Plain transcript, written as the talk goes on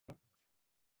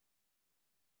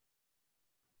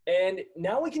And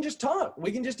now we can just talk.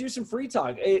 We can just do some free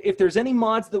talk. If there's any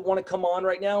mods that want to come on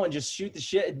right now and just shoot the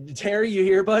shit. Terry, you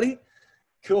here, buddy?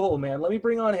 Cool, man. Let me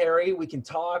bring on Harry. We can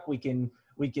talk. We can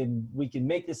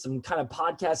make this some kind of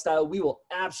podcast style. We will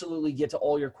absolutely get to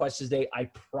all your questions today. I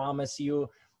promise you.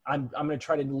 I'm going to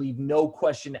try to leave no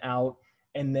question out.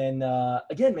 And then,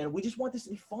 again, man, we just want this to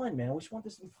be fun, man. We just want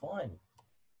this to be fun.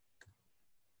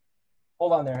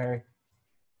 Hold on there, Harry.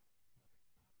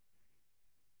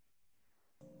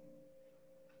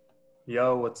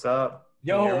 Yo, what's up?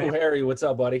 Yo, Harry, what's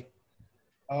up, buddy?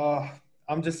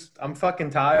 I'm fucking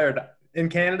tired. In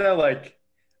Canada,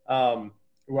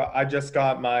 I just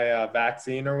got my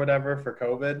vaccine or whatever for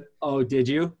COVID. Oh, did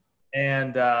you?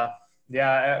 And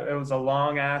yeah, it was a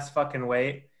long ass fucking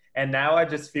wait. And now I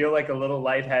just feel like a little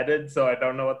lightheaded, so I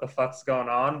don't know what the fuck's going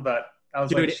on. But I was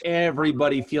Dude,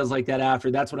 everybody feels like that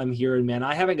after. That's what I'm hearing, man.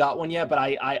 I haven't got one yet, but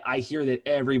I hear that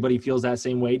everybody feels that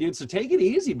same way, dude. So take it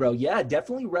easy, bro. Yeah,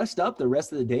 definitely rest up the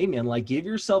rest of the day, man. Like, give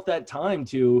yourself that time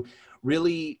to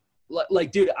really,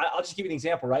 like, dude, I'll just give you an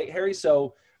example, right, Harry?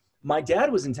 So my dad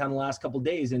was in town the last couple of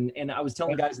days, and I was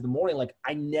telling guys in the morning, like,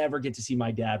 I never get to see my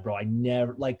dad, bro. I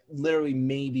never, like, literally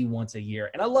maybe once a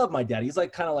year. And I love my dad. He's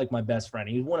like kind of like my best friend.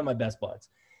 He's one of my best buds.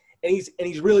 And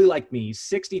he's really like me. He's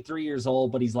 63 years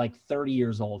old, but he's like 30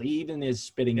 years old. He even is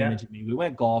spitting image of me. We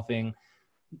went golfing.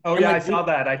 Oh, and yeah, like, I saw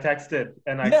that. I texted.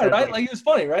 And I said, right? Like, he was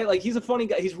funny, right? Like, he's a funny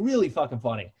guy. He's really fucking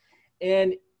funny.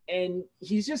 And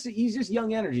he's just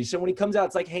young energy. So when he comes out,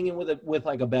 it's like hanging with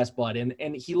like a best bud.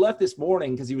 And he left this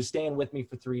morning because he was staying with me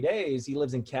for 3 days. He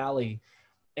lives in Cali.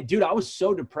 And, dude, I was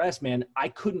so depressed, man. I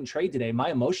couldn't trade today. My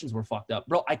emotions were fucked up.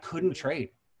 Bro, I couldn't trade.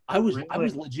 I was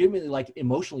legitimately, like,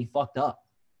 emotionally fucked up.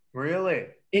 Really?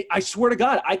 I swear to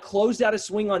God, I closed out a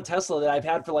swing on Tesla that I've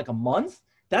had for like a month.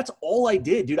 That's all I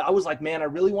did, dude. I was like, man, I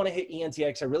really want to hit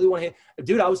ENTX. I really want to hit,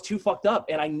 dude, I was too fucked up.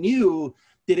 And I knew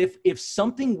that if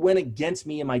something went against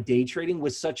me in my day trading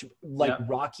with such like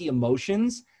rocky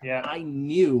emotions, I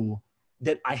knew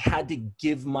that I had to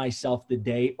give myself the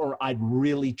day or I'd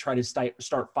really try to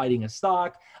start fighting a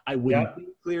stock. I wouldn't think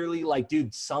clearly. Like,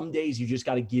 dude, some days you just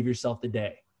got to give yourself the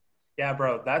day. Yeah,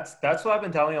 bro. That's what I've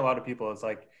been telling a lot of people. It's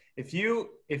like, if you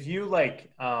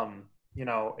like, you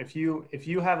know, if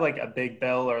you have like a big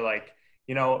bill or like,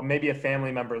 you know, maybe a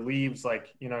family member leaves,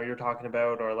 like, you know, you're talking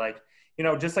about, or like, you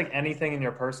know, just like anything in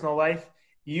your personal life,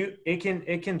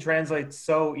 it can translate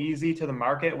so easy to the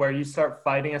market where you start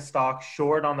fighting a stock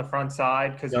short on the front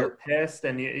side because you're pissed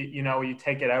and you know, you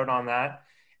take it out on that.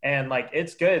 And like,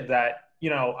 it's good that, you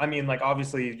know, I mean, like,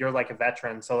 obviously you're like a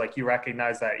veteran, so like you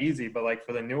recognize that easy, but like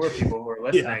for the newer people who are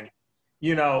listening,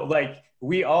 you know, like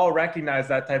we all recognize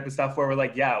that type of stuff where we're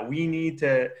like, yeah, we need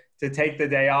to take the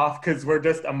day off because we're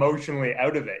just emotionally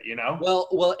out of it, you know?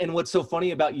 Well, and what's so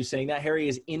funny about you saying that, Harry,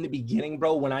 is in the beginning,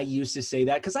 bro, when I used to say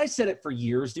that, because I said it for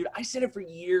years, dude. I said it for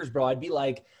years, bro. I'd be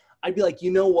like,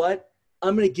 you know what?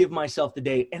 I'm going to give myself the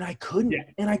day. And I couldn't.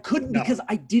 And I couldn't because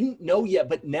I didn't know yet.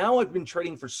 But now I've been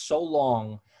trading for so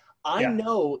long. I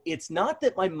know it's not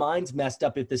that my mind's messed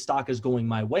up if the stock is going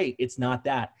my way. It's not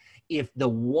that. If the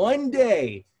one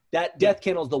day that death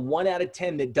candle is the 1 out of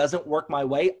 10 that doesn't work my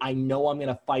way, I know I'm going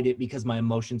to fight it because my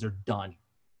emotions are done.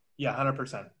 Yeah,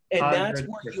 100%. And that's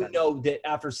where you know that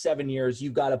after 7 years, you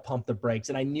got to pump the brakes.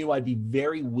 And I knew I'd be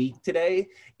very weak today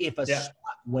if a stock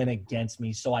went against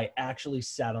me. So I actually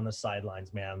sat on the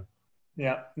sidelines, man.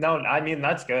 Yeah. No, I mean,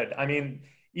 that's good. I mean,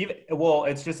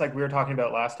 it's just like we were talking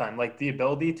about last time, like the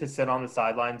ability to sit on the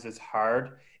sidelines is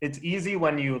hard. It's easy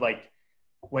when you're,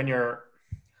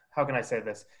 how can I say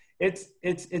this?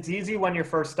 It's easy when you're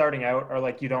first starting out or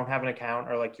like you don't have an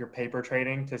account or like you're paper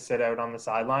trading to sit out on the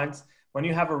sidelines. When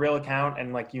you have a real account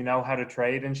and like, you know how to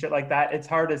trade and shit like that, it's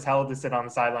hard as hell to sit on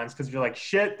the sidelines because you're like,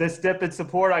 shit, this dip in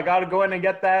support, I got to go in and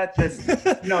get that. This,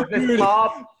 you know, this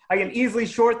top, I can easily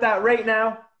short that right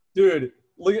now. Dude,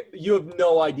 look, you have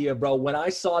no idea, bro. When I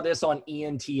saw this on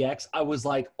ENTX, I was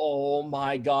like, oh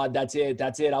my God, that's it.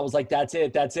 That's it. I was like, that's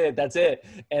it. That's it. That's it.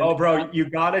 And oh, bro, you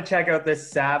got to check out this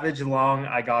savage long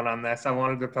I got on this. I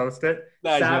wanted to post it.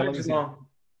 Nice, savage long.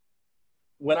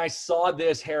 When I saw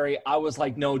this, Harry, I was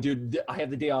like, no, dude, I have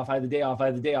the day off. I have the day off. I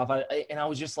have the day off. And I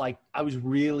was just like, I was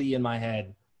really in my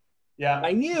head. Yeah.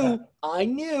 I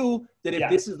knew that if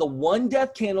this is the one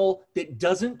death candle that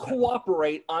doesn't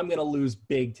cooperate, I'm going to lose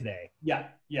big today. Yeah.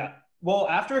 Yeah. Well,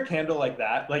 after a candle like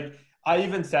that, like I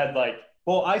even said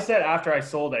I said after I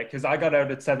sold it, cause I got out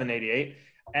at 788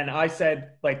 and I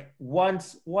said like,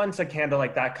 once a candle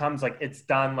like that comes, like it's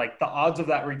done. Like the odds of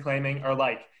that reclaiming are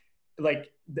like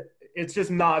it's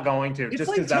just not going to. It's just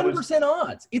like 10%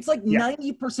 odds. It's like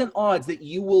 90% odds that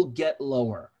you will get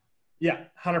lower. Yeah,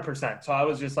 100%. So I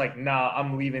was just like, nah,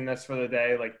 I'm leaving this for the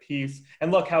day, like peace.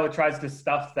 And look how it tries to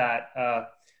stuff that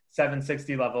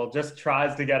 760 level, just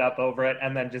tries to get up over it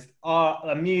and then just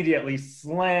immediately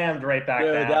slammed right back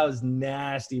Dude, down. that was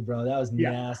nasty, bro. That was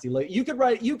Yeah. nasty. Like you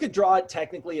could draw it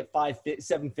technically at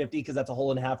 750 because that's a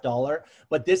whole and a half dollar.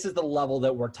 But this is the level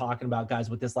that we're talking about, guys,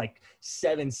 with this like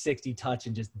 760 touch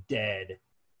and just dead.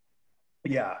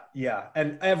 Yeah. Yeah.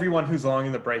 And everyone who's long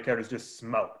in the breakout is just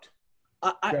smoked.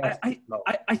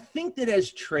 I think that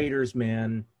as traders,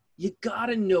 man, you got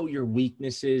to know your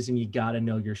weaknesses and you got to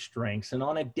know your strengths. And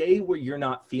on a day where you're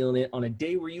not feeling it, on a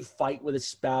day where you fight with a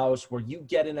spouse, where you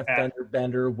get in a fender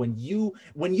bender, when you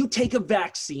take a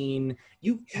vaccine,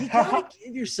 you got to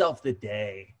give yourself the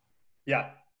day. Yeah.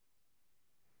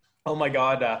 Oh my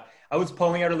God. I was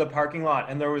pulling out of the parking lot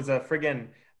and there was a friggin'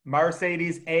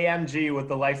 Mercedes AMG with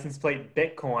the license plate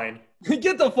Bitcoin.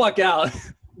 Get the fuck out.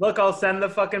 Look, I'll send the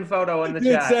fucking photo in the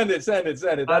Dude, chat. send it.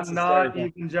 That's I'm not hysterical.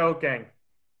 even joking.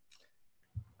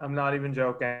 I'm not even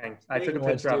joking. I took a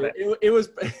picture of it. It was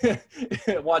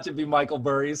watch it be Michael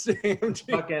Burry's.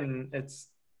 Fucking,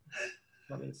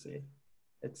 let me see.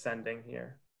 It's sending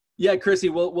here. Yeah, Chrissy,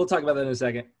 we'll talk about that in a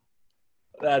second.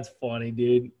 That's funny,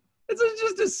 dude. It's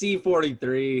just a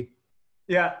C43.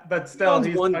 Yeah, but still,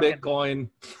 he's one Bitcoin.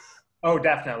 Oh,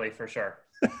 definitely, for sure.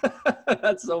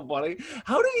 That's so funny.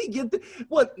 How did he get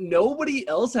what? Nobody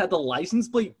else had the license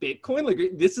plate Bitcoin?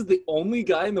 Like, this is the only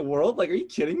guy in the world? Like, are you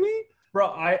kidding me? Bro,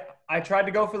 I tried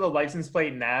to go for the license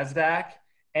plate NASDAQ,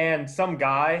 and some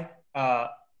guy,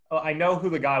 I know who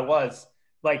the guy was,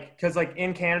 like, because, like,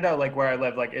 in Canada, like, where I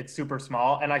live, like, it's super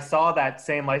small, and I saw that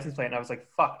same license plate, and I was like,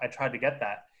 fuck, I tried to get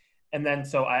that. And then,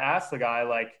 so I asked the guy,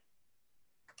 like,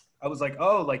 I was like,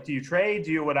 oh, like, do you trade?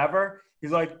 Do you whatever?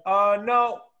 He's like,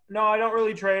 no, I don't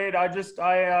really trade.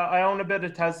 I own a bit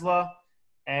of Tesla.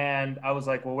 And I was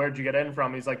like, well, where'd you get in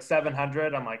from? He's like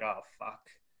 700. I'm like, oh, fuck.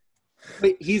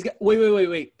 Wait,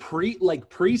 wait.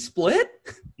 Pre-split?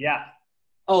 Yeah.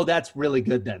 Oh, that's really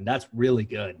good then. That's really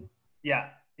good. Yeah.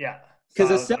 Because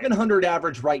a 700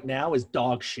 average right now is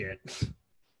dog shit.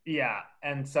 Yeah.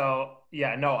 And so,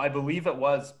 yeah, no, I believe it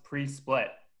was pre-split.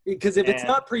 Because if it's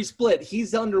not pre-split,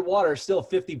 he's underwater still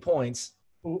 50 points.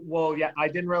 Well, yeah, I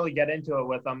didn't really get into it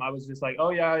with him. I was just like,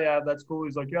 oh, yeah, that's cool.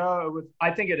 He's like, yeah,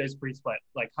 I think it is pre-split,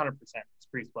 like 100% it's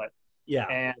pre-split. Yeah.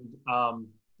 And,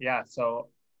 yeah, so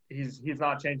he's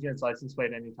not changing his license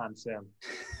plate anytime soon.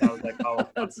 So I was like, oh.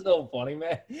 That's so funny,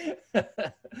 man. And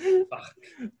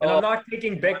I'm not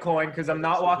taking Bitcoin because I'm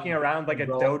not walking around like a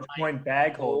Dogecoin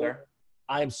bag holder.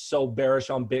 I'm so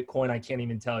bearish on Bitcoin, I can't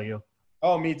even tell you.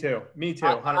 Oh, me too.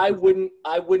 100%.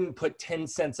 I wouldn't put 10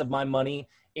 cents of my money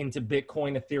into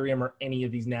Bitcoin, Ethereum, or any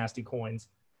of these nasty coins.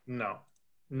 No,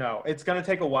 it's going to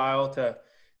take a while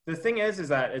the thing is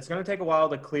that it's going to take a while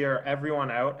to clear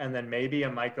everyone out. And then maybe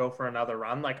it might go for another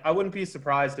run. Like, I wouldn't be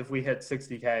surprised if we hit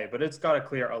 60K, but it's got to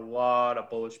clear a lot of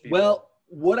bullish people. Well,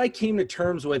 what I came to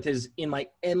terms with is in my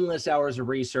endless hours of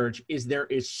research is there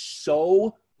is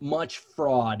so much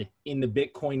fraud in the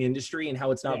Bitcoin industry and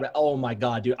how it's not. Oh my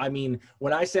God, dude. I mean,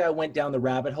 when I say I went down the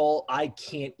rabbit hole, I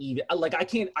can't even I'm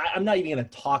not even going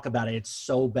to talk about it. It's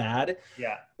so bad.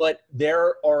 Yeah. But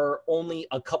there are only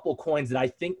a couple coins that I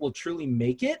think will truly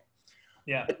make it.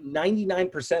 Yeah. But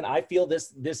 99%, I feel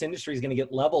this industry is going to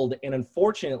get leveled. And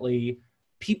unfortunately,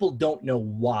 people don't know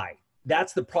why.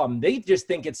 That's the problem. They just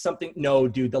think it's something. No,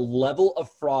 dude, the level of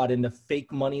fraud and the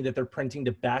fake money that they're printing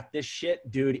to back this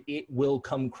shit, dude, it will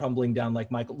come crumbling down like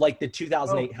the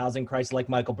 2008 housing crisis, like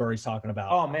Michael Burry's talking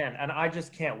about. Oh man. And I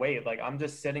just can't wait. Like, I'm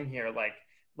just sitting here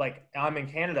like I'm in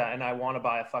Canada and I want to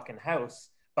buy a fucking house,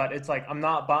 but it's like, I'm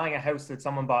not buying a house that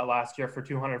someone bought last year for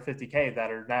 250K that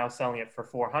are now selling it for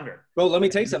 400. Bro, let me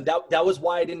tell you something. That was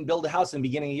why I didn't build a house in the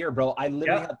beginning of the year, bro. I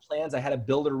literally had plans. I had a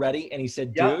builder ready and he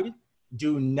said, dude,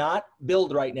 do not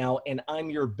build right now, and I'm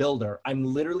your builder. I'm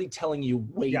literally telling you,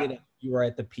 wait it out. You are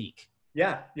at the peak.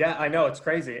 Yeah, I know. It's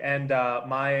crazy. And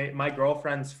my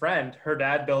girlfriend's friend, her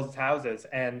dad builds houses,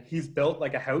 and he's built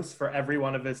like a house for every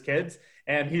one of his kids.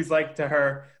 And he's like to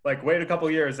her, like, wait a couple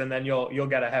years, and then you'll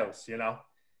get a house, you know?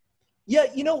 Yeah,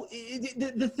 you know,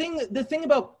 the thing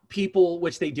about people,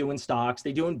 which they do in stocks,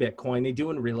 they do in Bitcoin, they do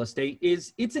in real estate,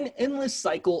 is it's an endless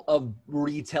cycle of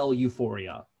retail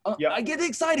euphoria. I get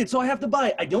excited, so I have to buy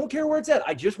it. I don't care where it's at.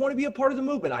 I just want to be a part of the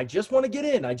movement. I just want to get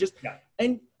in.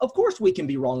 And of course we can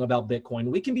be wrong about Bitcoin.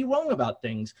 We can be wrong about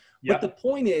things. But the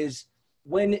point is,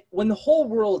 when the whole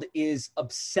world is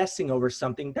obsessing over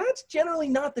something, that's generally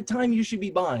not the time you should be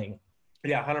buying.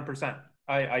 Yeah, 100%.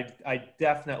 I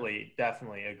definitely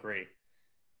agree.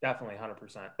 Definitely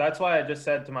 100%. That's why I just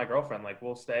said to my girlfriend, like,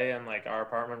 we'll stay in like our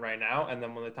apartment right now. And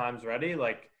then when the time's ready,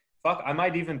 like fuck, I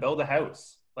might even build a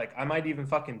house. Like I might even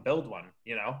fucking build one,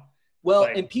 you know? Well,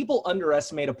 Like, and people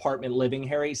underestimate apartment living,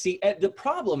 Harry. See, the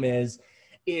problem is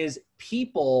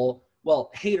people,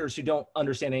 well, haters who don't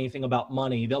understand anything about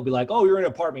money, they'll be like, oh, you're in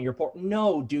an apartment, you're poor.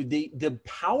 No, dude, the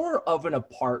power of an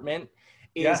apartment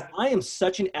is, yeah, I am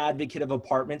such an advocate of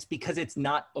apartments because it's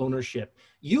not ownership.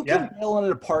 You can yeah, bail on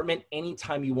an apartment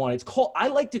anytime you want. It's called, I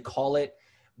like to call it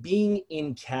being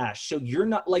in cash. So you're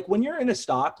not like when you're in a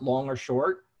stock, long or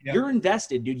short, yeah, you're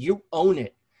invested, dude. You own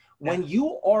it. yeah, When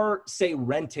you are, say,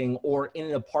 renting or in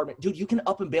an apartment, dude, you can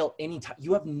up and bail anytime.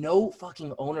 You have no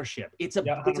fucking ownership. yeah,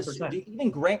 100%.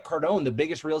 Even Grant Cardone, the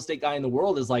biggest real estate guy in the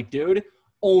world, is like, dude,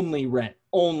 only rent,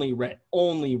 only rent,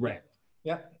 only rent.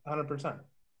 Yeah, 100%.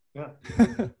 Yeah.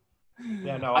 I,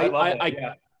 Yeah, no, I love it. I,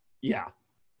 Yeah. yeah.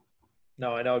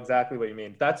 No, I know exactly what you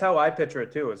mean. That's how I picture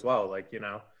it too, as well. Like,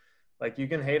 like you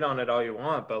can hate on it all you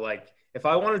want, but like if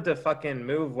I wanted to fucking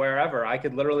move wherever, I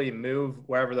could literally move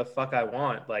wherever the fuck I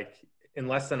want, like in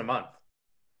less than a month.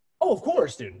 Oh, of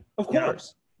course, dude. Of You know?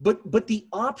 course. But the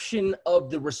option of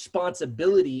the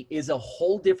responsibility is a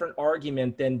whole different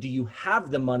argument than do you have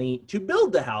the money to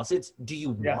build the house? It's do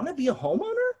you Yeah. want to be a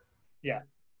homeowner? Yeah.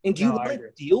 And do you No, I want agree.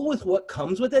 to deal with what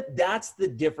comes with it? That's the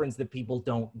difference that people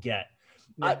don't get.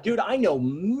 Yeah. Dude, I know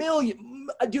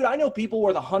people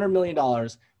worth $100 million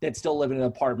that still live in an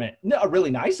apartment, a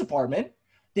really nice apartment.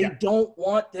 They Yeah. don't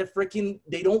want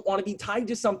they don't want to be tied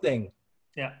to something.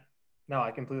 Yeah. No,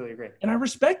 I completely agree. And I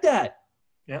respect that.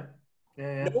 Yeah.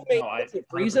 Yeah. No No, I maintenance, it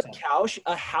frees up 100%. cash.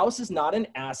 A house is not an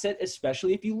asset,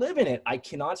 especially if you live in it. I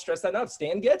cannot stress that enough.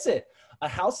 Stan gets it. A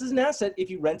house is an asset if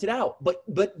you rent it out. But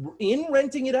in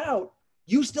renting it out,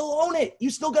 you still own it. You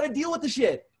still got to deal with the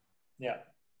shit. Yeah.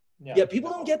 Yeah, people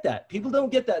don't get that. People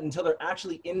don't get that until they're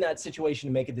actually in that situation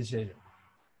to make a decision.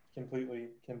 Completely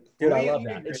Dude, I love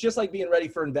that. agree. It's just like being ready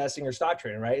for investing or stock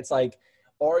trading, right? It's like,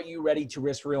 are you ready to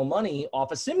risk real money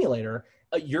off a simulator?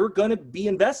 You're going to be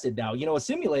invested now. You know, a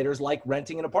simulator is like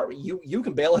renting an apartment. You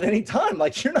can bail at any time.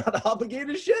 Like you're not obligated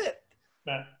to shit.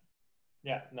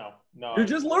 Yeah. No. You're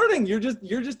just learning. You're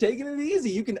just taking it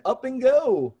easy. You can up and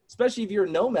go, especially if you're a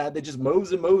nomad that just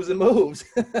moves and moves and moves.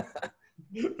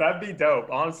 That'd be dope.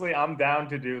 Honestly, I'm down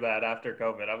to do that after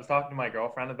COVID. I was talking to my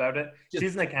girlfriend about it. Just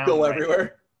She's an accountant. go right?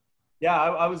 everywhere. Yeah,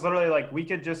 I was literally like, we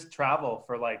could just travel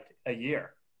for like a year,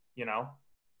 you know?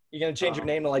 You're going to change your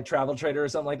name to like Travel Trader or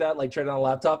something like that, like trade on a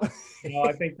laptop? No,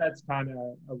 I think that's kind of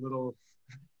a little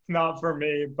not for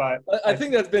me, but I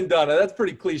think that's been done. That's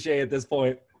pretty cliche at this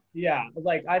point. yeah,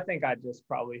 like I think I'd just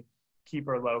probably keep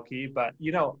her low key. But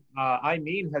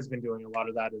Eileen has been doing a lot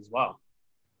of that as well.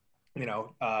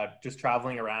 Just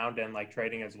traveling around and like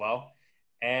trading as well.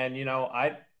 And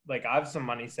I have some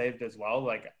money saved as well.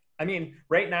 Like, I mean,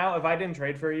 right now, if I didn't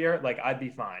trade for a year, like I'd be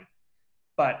fine.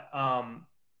 But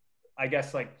I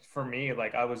guess like for me,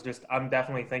 like I'm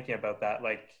definitely thinking about that.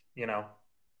 Like,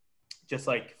 just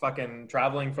like fucking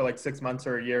traveling for like 6 months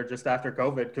or a year just after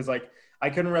COVID, because like I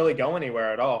couldn't really go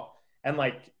anywhere at all. And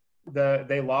like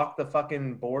they locked the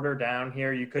fucking border down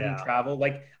here. You couldn't travel.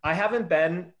 Like I haven't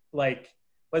been like,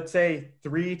 let's say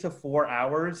 3 to 4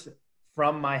 hours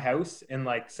from my house in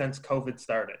like since COVID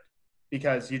started,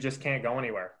 because you just can't go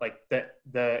anywhere. Like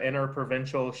the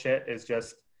interprovincial shit is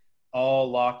just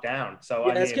all locked down. So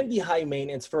yeah, it's going to be high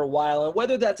maintenance for a while. And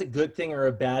whether that's a good thing or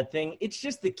a bad thing, it's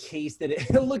just the case that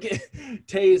look at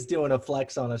Tay is doing a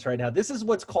flex on us right now. This is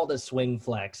what's called a swing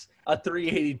flex, a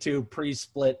 382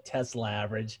 pre-split Tesla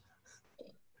average.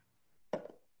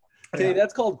 Tay,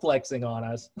 that's called flexing on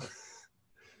us.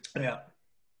 Yeah.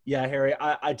 Yeah, Harry,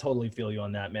 I totally feel you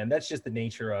on that, man. That's just the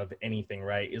nature of anything,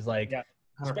 right? Is like,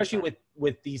 especially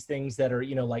with these things that are,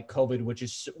 like COVID,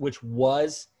 which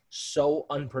was so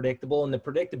unpredictable, and the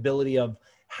predictability of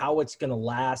how it's going to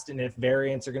last and if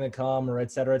variants are going to come or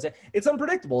et cetera. It's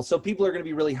unpredictable. So people are going to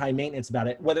be really high maintenance about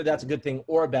it, whether that's a good thing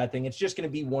or a bad thing. It's just going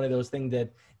to be one of those things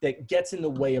that gets in the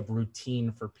way of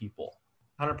routine for people.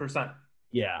 100%.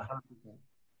 Yeah. 100%.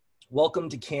 Welcome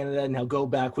to Canada. Now go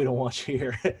back. We don't want you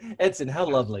here. Edson, how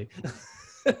lovely.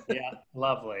 Yeah,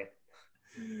 lovely.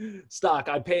 Stock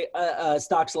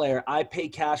Slayer. I pay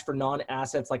cash for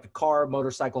non-assets like a car,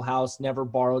 motorcycle, house. Never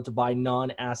borrow to buy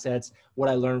non-assets. What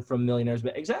I learned from millionaires.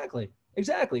 But exactly.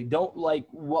 Don't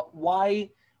why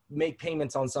make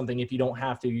payments on something if you don't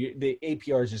have to? The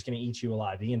APR is just going to eat you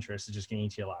alive. The interest is just going to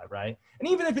eat you alive, right? And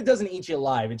even if it doesn't eat you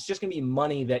alive, it's just going to be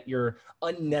money that you're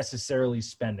unnecessarily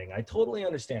spending. I totally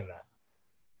understand that.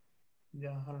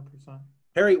 Yeah, 100%.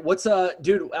 Harry, what's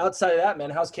dude? Outside of that, man,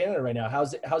 how's Canada right now?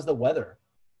 How's the weather?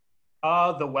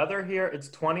 The weather here, it's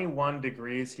 21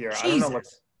 degrees here.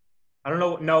 Jesus. I don't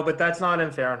know. No, but that's not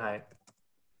in Fahrenheit.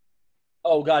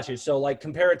 Oh, gotcha. So like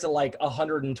compare it to like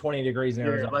 120 degrees in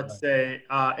Here, Arizona. let's say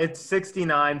it's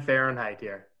 69 Fahrenheit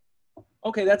here.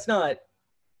 Okay, that's It's not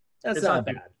not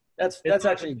too bad. That's it's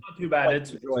actually not too bad. quite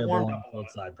It's enjoyable warmed on up the a lot. cold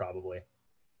side, probably.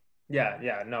 Yeah,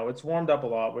 yeah, no, it's warmed up a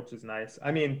lot, which is nice.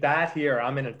 I mean, that here,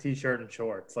 I'm in a t-shirt and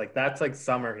shorts. Like that's like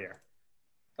summer here.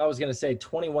 I was gonna say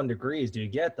 21 degrees,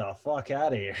 dude. Get the fuck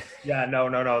out of here. Yeah, no,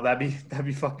 no, no. That'd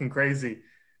be fucking crazy.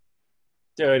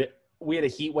 Dude, we had a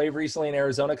heat wave recently in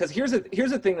Arizona. Because here's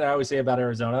the thing that I always say about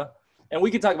Arizona, and we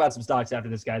can talk about some stocks after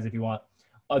this, guys, if you want.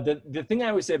 The thing I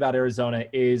always say about Arizona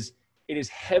is it is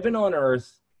heaven on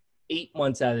earth 8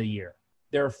 months out of the year.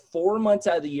 There are 4 months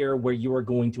out of the year where you are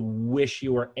going to wish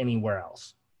you were anywhere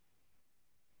else.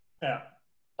 Yeah.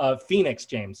 Phoenix,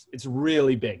 James, it's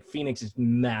really big. Phoenix is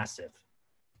massive.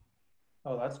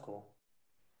 Oh, that's cool.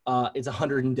 It's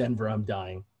 100 in Denver. I'm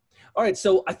dying. All right,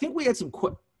 so I think we had some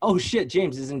quick. Oh shit,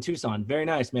 James is in Tucson. Very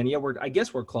nice, man. Yeah, I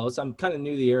guess we're close. I'm kind of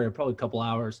new to the area, probably a couple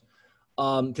hours,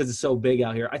 because it's so big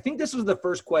out here. I think this was the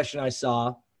first question I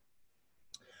saw.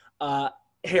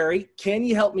 Harry, can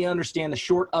you help me understand the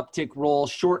short uptick roll,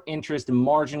 short interest, and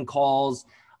margin calls?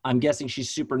 I'm guessing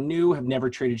she's super new, have never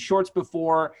traded shorts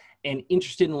before, and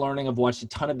interested in learning. I've watched a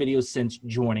ton of videos since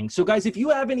joining. So, guys, if you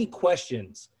have any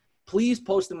questions, please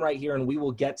post them right here and we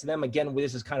will get to them. Again,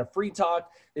 this is kind of free talk.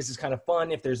 This is kind of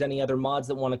fun. If there's any other mods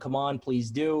that want to come on,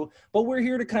 please do. But we're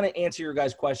here to kind of answer your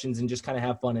guys' questions and just kind of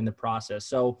have fun in the process.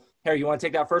 So, Harry, you want to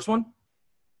take that first one?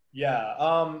 Yeah.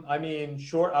 I mean,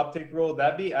 short uptick rule,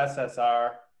 that'd be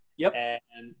SSR. Yep.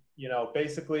 And,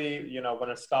 basically, when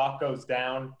a stock goes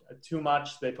down too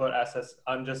much, they put SS.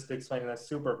 I'm just explaining this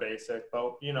super basic,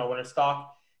 but, when a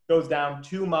stock goes down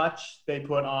too much, they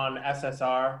put on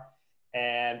SSR.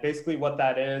 And basically what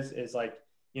that is like,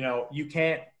 you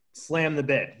can't slam the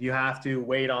bid. You have to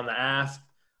wait on the ask.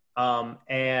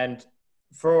 And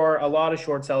for a lot of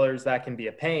short sellers, that can be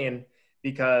a pain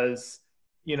because,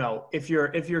 if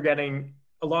you're getting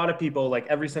a lot of people, like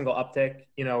every single uptick,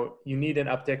 you need an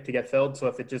uptick to get filled. So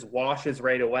if it just washes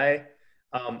right away,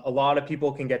 a lot of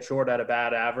people can get short at a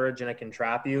bad average and it can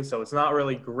trap you. So it's not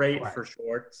really great for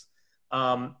shorts.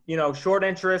 Short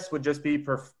interest would just be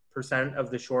percent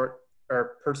of the short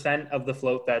or percent of the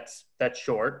float that's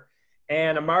short.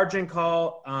 And a margin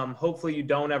call, hopefully you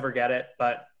don't ever get it,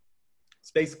 but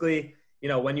it's basically,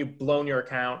 when you've blown your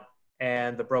account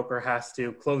and the broker has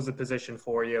to close the position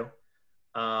for you.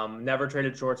 Never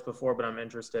traded shorts before, but I'm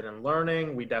interested in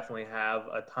learning. We definitely have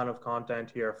a ton of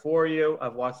content here for you.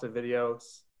 I've watched a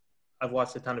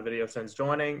ton of videos since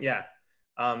joining. Yeah.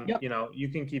 Yep. You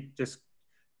can keep just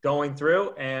going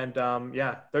through and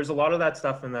there's a lot of that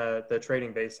stuff in the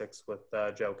trading basics with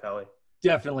Joe Kelly.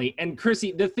 Definitely. And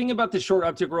Chrissy, the thing about the short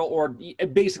uptick roll, or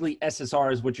basically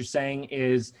SSR is what you're saying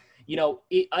is,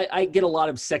 I get a lot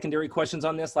of secondary questions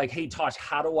on this. Like, hey, Tosh,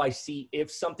 how do I see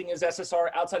if something is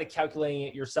SSR outside of calculating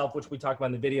it yourself, which we talked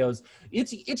about in the videos?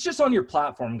 It's just on your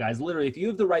platform, guys. Literally, if you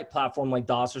have the right platform like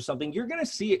DOS or something, you're going to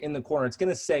see it in the corner. It's going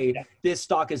to say this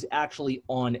stock is actually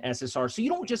on SSR. So you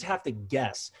don't just have to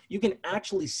guess. You can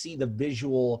actually see the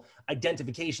visual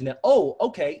identification that, oh,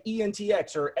 okay,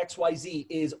 ENTX or XYZ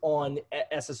is on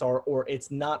SSR or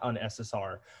it's not on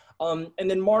SSR. And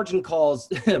then margin calls,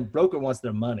 broker wants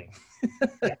their money.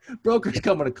 Broker's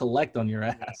coming to collect on your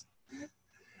ass.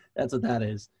 That's what that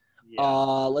is. Yeah.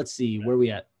 Let's see, where are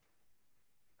we at?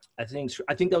 I think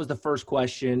that was the first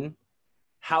question.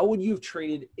 How would you have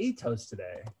traded Atos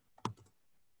today?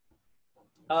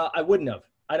 I wouldn't have.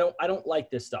 I don't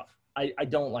like this stuff. I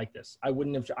don't like this. I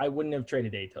wouldn't have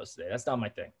traded Atos today. That's not my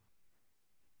thing.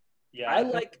 Yeah, I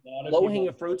like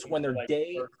low-hanging fruits when they're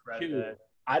day two.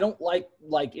 I don't like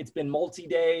it's been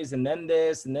multi-days and then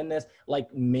this and then this.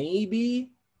 Like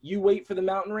maybe you wait for the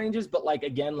mountain ranges, but like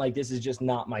again, like this is just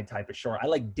not my type of short. I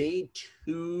like day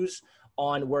twos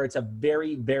on where it's a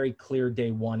very, very clear day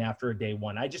one after a day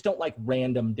one. I just don't like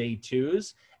random day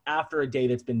twos after a day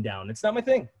that's been down. It's not my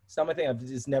thing. It's not my thing.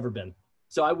 It's never been.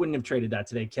 So I wouldn't have traded that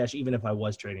today, Kesh, even if I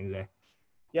was trading today.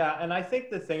 Yeah, and I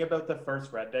think the thing about the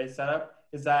first red day setup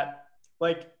is that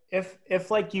like if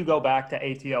like you go back to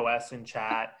ATOS in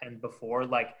chat and before,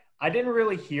 like I didn't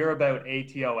really hear about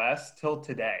ATOS till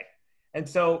today. And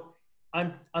so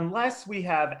unless we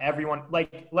have everyone,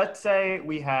 like let's say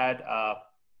we had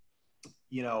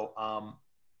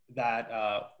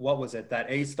what was it, that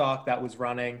A stock that was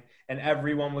running and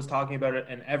everyone was talking about it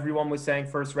and everyone was saying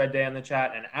first red day in the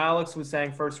chat and Alex was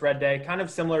saying first red day, kind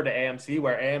of similar to AMC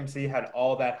where AMC had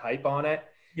all that hype on it.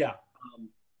 Yeah.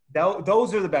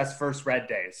 Those are the best first red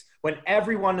days when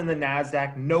everyone in the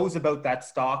NASDAQ knows about that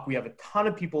stock. We have a ton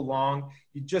of people long.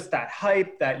 Just that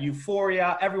hype, that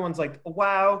euphoria. Everyone's like,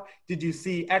 wow, did you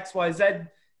see XYZ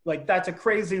like that's a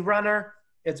crazy runner.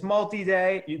 It's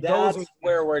multi-day. That's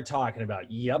where we're talking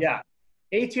about. Yep. Yeah.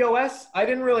 ATOS, I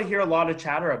didn't really hear a lot of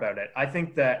chatter about it. I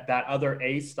think that that other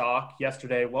A stock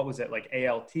yesterday, what was it, like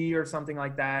ALT or something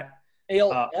like that?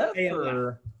 ALF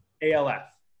ALF. ALF.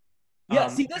 Yeah,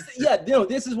 see this. Yeah, no,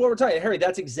 this is what we're talking. Harry,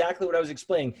 that's exactly what I was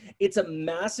explaining. It's a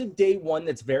massive day one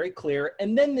that's very clear,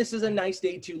 and then this is a nice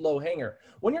day two low hanger.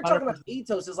 When you're talking about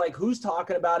ATOS, it's like who's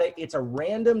talking about it? It's a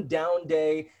random down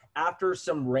day after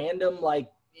some random like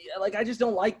I just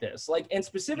don't like this. Like, and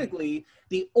specifically,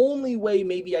 the only way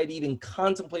maybe I'd even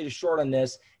contemplate a short on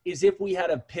this is if we had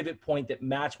a pivot point that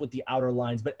matched with the outer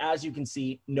lines. But as you can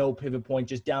see, no pivot point,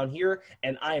 just down here,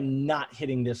 and I am not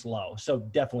hitting this low, so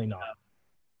definitely not.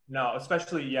 No,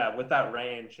 especially, yeah, with that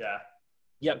range, yeah.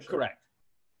 Yep, sure. Correct.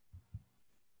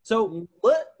 So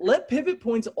let pivot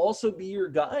points also be your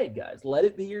guide, guys. Let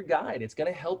it be your guide. It's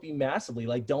going to help you massively.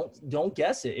 Like, don't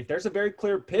guess it. If there's a very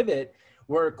clear pivot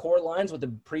where it core lines with the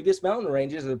previous mountain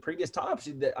ranges or the previous tops,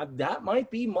 that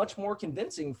might be much more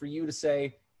convincing for you to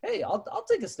say, hey, I'll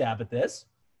take a stab at this.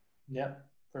 Yeah,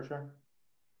 for sure.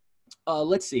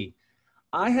 Let's see.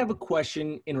 I have a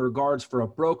question in regards for a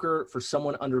broker for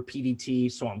someone under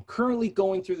PDT. So I'm currently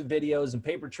going through the videos and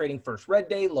paper trading first red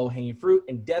day, low hanging fruit,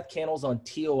 and death candles on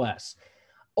TOS.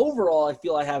 Overall, I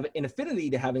feel I have an affinity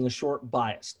to having a short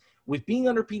bias. With being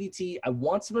under PDT, I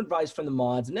want some advice from the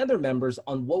mods and other members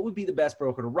on what would be the best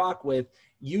broker to rock with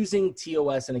using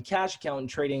TOS and a cash account and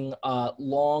trading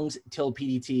longs till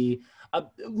PDT. I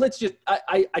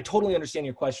totally understand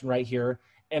your question right here.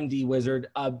 MD Wizard,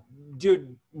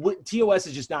 dude, TOS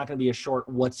is just not going to be a short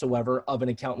whatsoever of an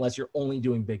account unless you're only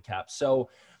doing big caps. So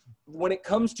when it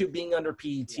comes to being under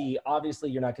PET, obviously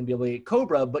you're not going to be able to get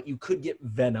Cobra, but you could get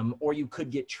Venom or you could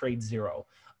get Trade Zero.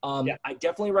 I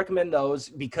definitely recommend those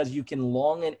because you can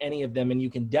long in any of them and you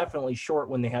can definitely short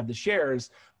when they have the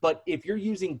shares. But if you're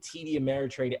using TD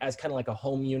Ameritrade as kind of like a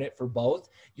home unit for both,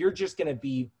 you're just going to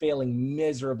be failing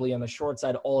miserably on the short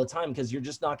side all the time because you're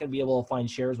just not going to be able to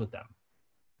find shares with them.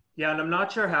 Yeah, and I'm not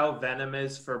sure how Venom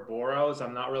is for Boros.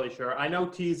 I'm not really sure. I know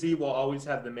TZ will always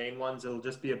have the main ones. It'll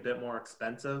just be a bit more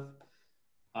expensive.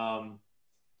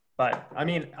 But I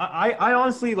mean, I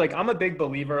honestly, like, I'm a big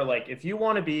believer. Like, if you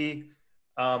want to be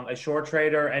a short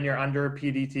trader and you're under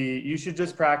PDT, you should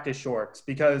just practice shorts,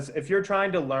 because if you're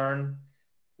trying to learn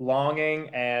longing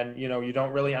and, you know, you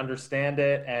don't really understand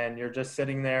it and you're just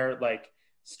sitting there like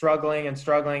struggling and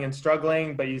struggling and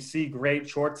struggling, but you see great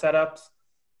short setups,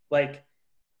 like,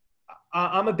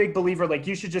 I'm a big believer, like,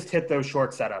 you should just hit those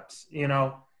short setups. You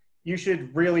know, you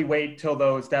should really wait till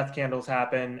those death candles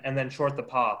happen and then short the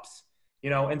pops, you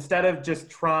know, instead of just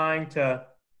trying to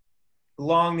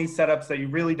long these setups that you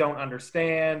really don't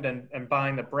understand and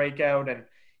buying the breakout and,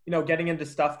 you know, getting into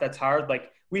stuff that's hard.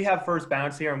 Like, we have first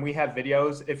bounce here and we have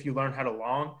videos if you learn how to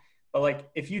long, but like,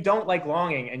 if you don't like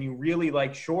longing and you really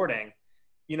like shorting,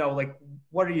 you know, like,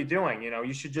 what are you doing? You know,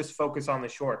 you should just focus on the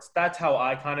shorts. That's how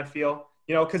I kind of feel.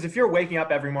 You know, because if you're waking up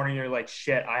every morning, you're like,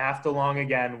 shit, I have to long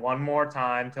again one more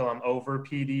time till I'm over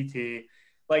PDT.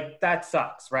 Like, that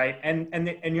sucks, right?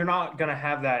 And you're not gonna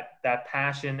have that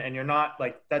passion, and you're not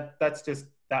like that. That's just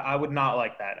that. I would not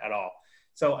like that at all.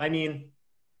 So, I mean,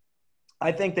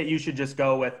 I think that you should just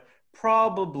go with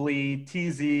probably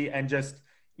TZ and just,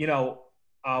 you know,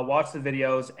 watch the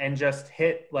videos and just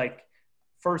hit like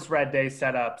first red day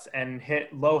setups and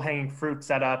hit low hanging fruit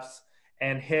setups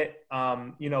and hit,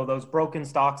 you know, those broken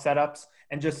stock setups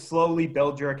and just slowly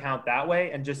build your account that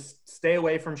way, and just stay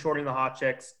away from shorting the hot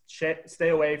chicks, stay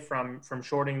away from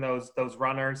shorting those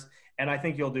runners, and I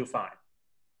think you'll do fine.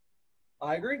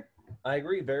 I agree.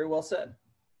 Very well said.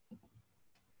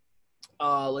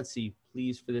 Let's see,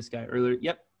 please, for this guy earlier.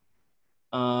 Yep.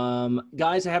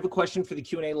 Guys, I have a question for the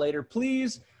Q&A later,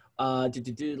 please.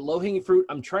 Low-hanging fruit.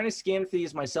 I'm trying to scan for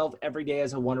these myself every day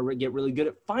as I want to get really good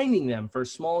at finding them for a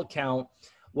small account.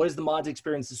 What is the mods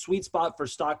experience? The sweet spot for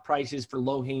stock prices for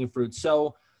low-hanging fruit.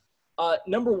 So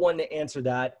number one to answer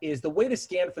that is the way to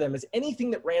scan for them is anything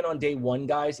that ran on day one,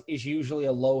 guys, is usually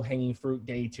a low-hanging fruit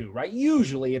day two, right?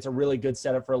 Usually it's a really good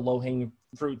setup for a low-hanging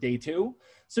fruit day two.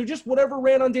 So just whatever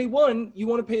ran on day one, you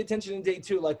want to pay attention in day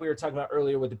two, like we were talking about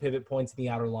earlier with the pivot points and the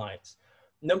outer lines.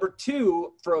 Number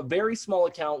two, for a very small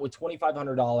account with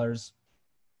 $2,500,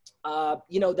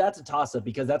 you know, that's a toss-up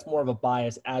because that's more of a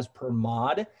bias as per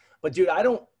mod. But, dude, I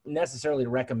don't necessarily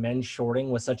recommend shorting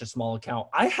with such a small account.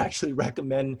 I actually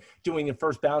recommend doing a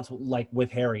first bounce like with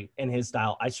Harry and his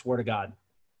style. I swear to God.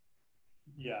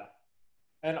 Yeah.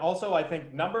 And also, I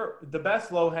think the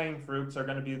best low-hanging fruits are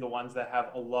going to be the ones that have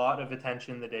a lot of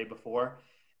attention the day before.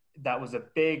 That was a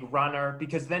big runner,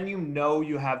 because then you know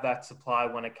you have that supply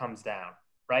when it comes down.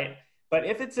 Right? But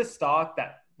if it's a stock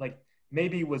that like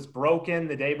maybe was broken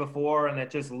the day before and it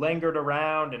just lingered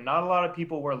around and not a lot of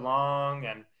people were long.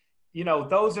 And, you know,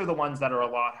 those are the ones that are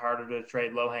a lot harder to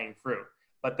trade low hanging fruit.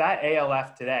 But that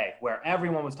ALF today, where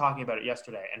everyone was talking about it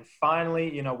yesterday, and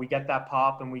finally, you know, we get that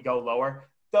pop and we go lower,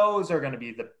 those are going to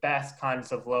be the best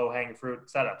kinds of low hanging fruit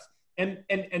setups. And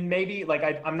maybe like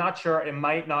I'm not sure, it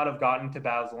might not have gotten to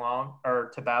bows long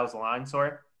or to bows line,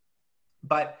 sorry.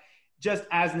 But just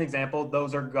as an example,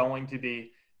 those are going to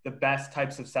be the best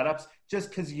types of setups just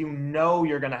because you know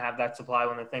you're going to have that supply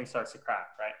when the thing starts to crack,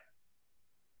 right?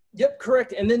 Yep,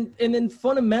 correct. And then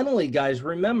fundamentally, guys,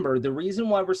 remember the reason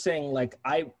why we're saying like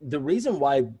the reason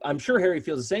why I'm sure Harry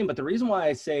feels the same, but the reason why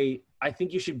I say I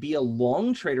think you should be a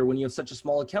long trader when you have such a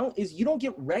small account is you don't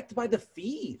get wrecked by the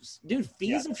fees. Dude,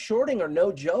 fees of shorting are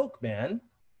no joke, man.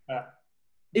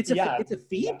 It's a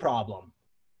fee problem.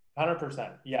 100%.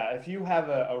 Yeah. If you have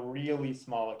a really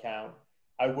small account,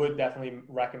 I would definitely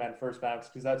recommend first bounce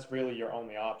because that's really your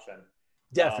only option.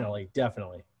 Definitely.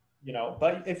 You know,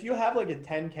 but if you have like a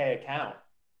 10K account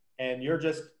and you're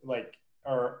just like,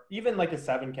 or even like a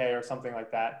 7K or something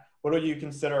like that, what would you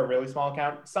consider a really small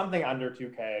account? Something under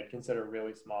 2K, I'd consider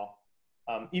really small.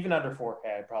 Even under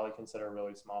 4K, I'd probably consider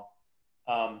really small.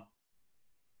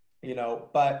 You know,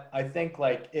 but I think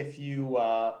like if you,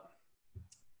 I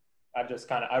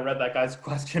read that guy's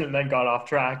question and then got off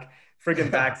track. Friggin'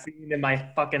 vaccine in my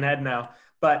fucking head now.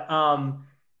 But,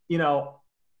 you know,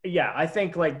 yeah, I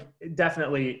think like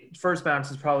definitely first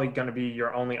bounce is probably going to be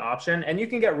your only option, and you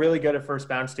can get really good at first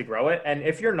bounce to grow it. And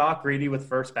if you're not greedy with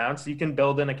first bounce, you can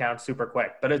build an account super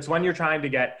quick, but it's when you're trying to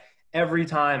get every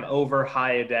time over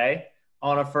high a day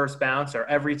on a first bounce or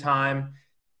every time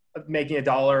making $1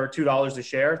 or $2 a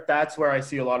share. That's where I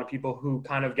see a lot of people who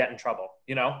kind of get in trouble,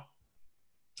 you know?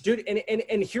 Dude,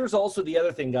 and here's also the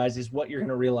other thing, guys, is what you're going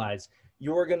to realize.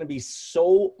 You're going to be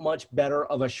so much better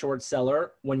of a short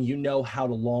seller when you know how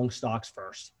to long stocks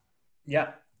first.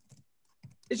 Yeah.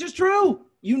 It's just true.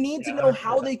 You need to know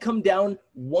how they come down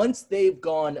once they've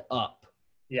gone up.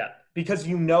 Yeah, because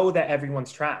you know that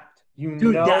everyone's trapped.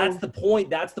 Dude, that's the point.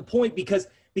 That's the point because,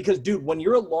 dude, when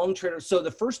you're a long trader, so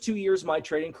the first 2 years of my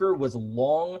trading career was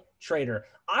long trader.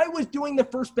 I was doing the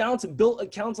first bounce and built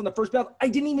accounts on the first bounce. I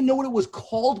didn't even know what it was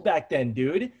called back then,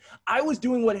 dude. I was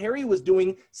doing what Harry was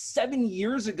doing 7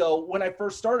 years ago when I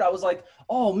first started. I was like,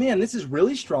 oh, man, this is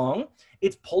really strong.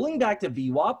 It's pulling back to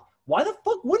VWAP. Why the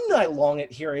fuck wouldn't I long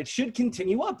it here? It should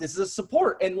continue up. This is a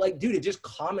support. And like, dude, it just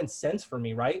common sense for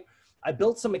me, right? I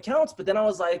built some accounts, but then I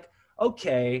was like,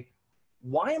 okay,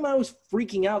 why am I always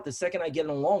freaking out the second I get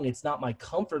along? It's not my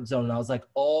comfort zone. And I was like,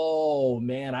 oh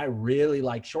man, I really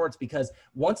like shorts because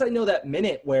once I know that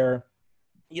minute where,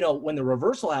 you know, when the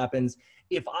reversal happens,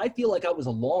 if I feel like I was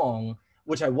a long,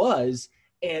 which I was,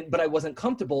 but I wasn't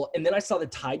comfortable. And then I saw the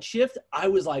tide shift. I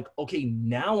was like, okay,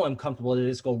 now I'm comfortable to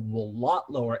just go a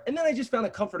lot lower. And then I just found a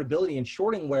comfortability in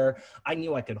shorting where I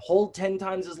knew I could hold 10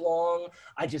 times as long.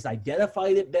 I just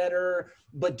identified it better.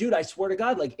 But dude, I swear to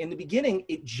God, like in the beginning,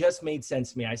 it just made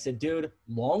sense to me. I said, dude,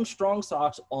 long, strong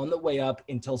stocks on the way up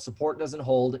until support doesn't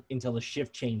hold, until the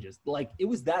shift changes. Like it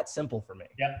was that simple for me.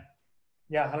 Yeah.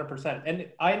 Yeah, 100%. And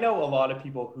I know a lot of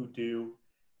people who do,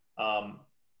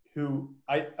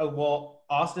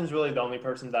 Austin's really the only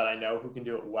person that I know who can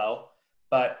do it well,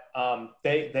 but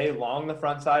they long the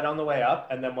front side on the way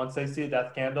up. And then once they see a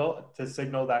death candle to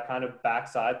signal that kind of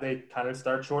backside, they kind of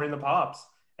start shorting the pops.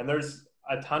 And there's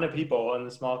a ton of people in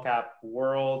the small cap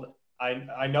world.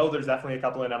 I know there's definitely a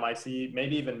couple in MIC,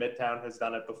 maybe even Midtown has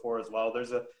done it before as well.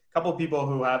 There's a couple people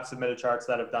who have submitted charts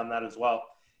that have done that as well.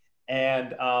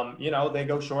 And, you know, they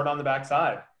go short on the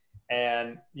backside.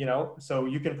 And, you know, so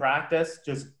you can practice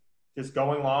just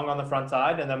going long on the front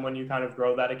side. And then when you kind of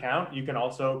grow that account, you can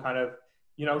also kind of,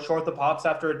 you know, short the pops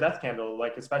after a death candle,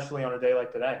 like especially on a day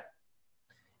like today.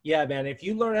 Yeah, man. If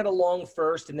you learn how to long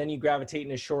first and then you gravitate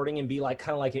into shorting and be like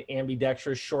kind of like an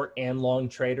ambidextrous short and long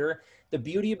trader, the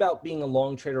beauty about being a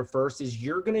long trader first is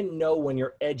you're going to know when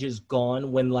your edge is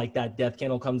gone, when like that death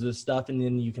candle comes with stuff, and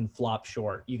then you can flop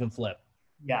short, you can flip.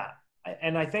 Yeah.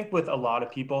 And I think with a lot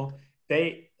of people,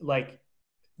 they like,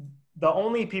 the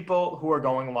only people who are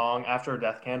going long after a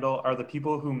death candle are the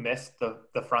people who missed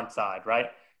the front side, right?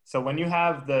 So when you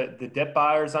have the dip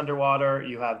buyers underwater,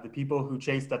 you have the people who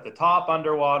chased at the top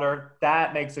underwater,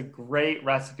 that makes a great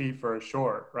recipe for a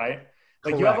short, right?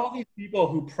 Like Correct. You have all these people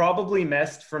who probably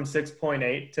missed from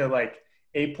 6.8 to like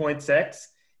 8.6,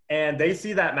 and they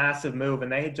see that massive move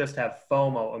and they just have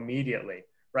FOMO immediately,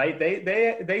 right?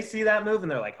 They see that move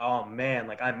and they're like, oh man,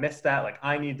 like I missed that. Like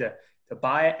I need to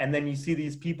buy it. And then you see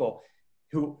these people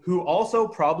who also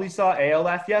probably saw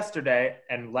ALF yesterday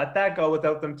and let that go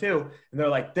without them too. And they're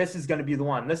like, this is going to be the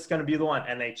one. This is going to be the one.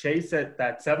 And they chase it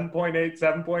that 7.8,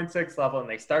 7.6 level, and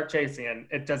they start chasing, and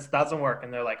it just doesn't work.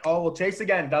 And they're like, oh, we'll chase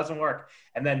again. Doesn't work.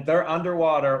 And then they're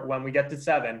underwater when we get to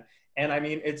 7. And I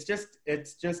mean, it's just,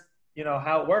 you know,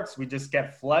 how it works. We just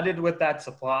get flooded with that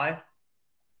supply,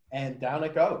 and down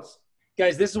it goes.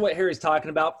 Guys, this is what Harry's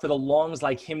talking about for the longs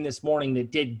like him this morning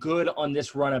that did good on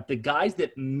this run up. The guys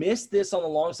that missed this on the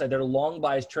long side, they're long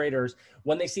bias traders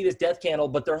when they see this death candle,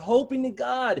 but they're hoping to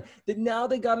God that now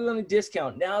they got it on a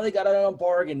discount. Now they got it on a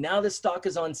bargain. Now this stock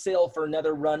is on sale for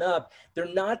another run up.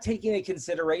 They're not taking into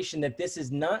consideration that this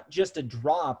is not just a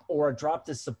drop or a drop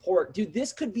to support. Dude,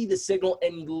 this could be the signal,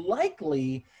 and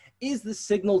likely is the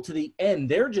signal to the end.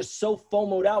 They're just so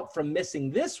FOMO'd out from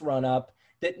missing this run up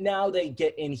that now they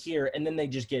get in here and then they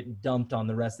just get dumped on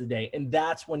the rest of the day. And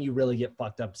that's when you really get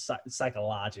fucked up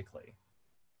psychologically.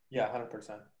 Yeah,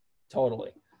 100%. Totally.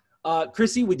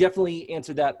 Chrissy, we definitely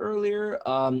answered that earlier.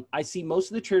 I see most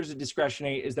of the traders are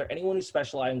discretionary. Is there anyone who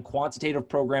specializes in quantitative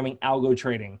programming, algo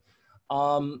trading?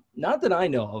 Not that I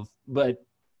know of, but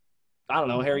I don't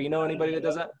know. Harry, you know anybody that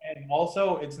does that? And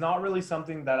also, it's not really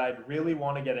something that I'd really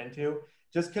want to get into,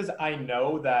 just because I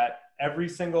know that every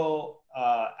single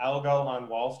algo on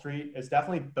Wall Street is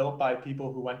definitely built by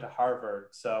people who went to Harvard.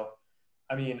 So,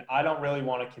 I mean, I don't really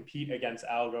want to compete against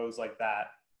algos like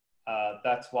that.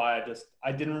 That's why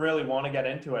I didn't really want to get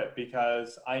into it,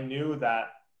 because I knew that,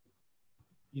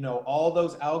 you know, all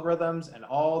those algorithms and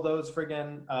all those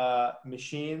friggin'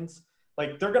 machines,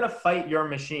 like, they're going to fight your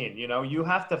machine. You know, you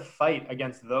have to fight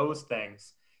against those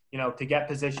things, you know, to get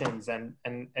positions, and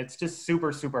it's just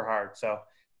super, super hard. So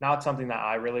not something that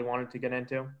I really wanted to get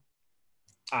into.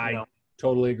 I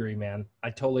totally agree, man. I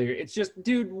totally agree. It's just,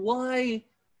 dude, why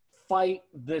fight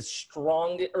the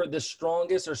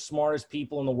strongest or smartest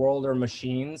people in the world or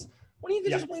machines when you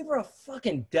could just wait for a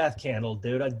fucking death candle,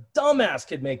 dude? A dumbass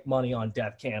could make money on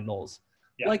death candles.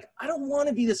 Yeah. Like, I don't want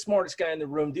to be the smartest guy in the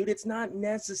room, dude. It's not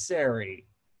necessary.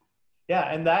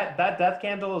 Yeah, and that death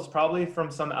candle is probably from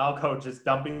some algo just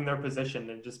dumping their position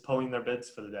and just pulling their bids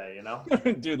for the day, you know?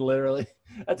 Dude, literally.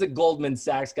 That's a Goldman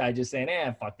Sachs guy just saying,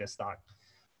 fuck this stock.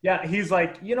 Yeah, he's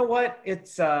like, you know what?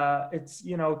 It's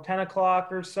 10 o'clock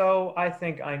or so. I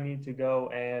think I need to go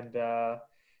and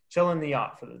chill in the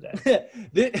yacht for the day.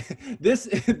 This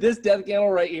death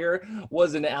candle right here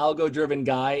was an algo-driven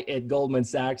guy at Goldman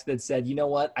Sachs that said, you know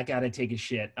what? I got to take a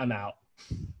shit. I'm out.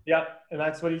 Yep, and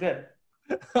that's what he did.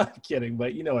 I'm kidding,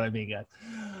 but you know what I mean, guys.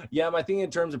 Yeah, my thing in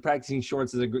terms of practicing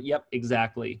shorts is yep,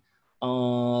 exactly.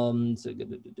 What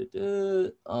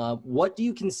do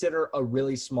you consider a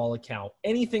really small account?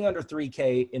 Anything under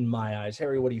 3K in my eyes.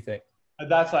 Harry, what do you think?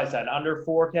 That's what I said. Under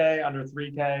 4K, under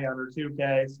 3K, under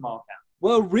 2K, small account.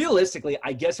 Well, realistically,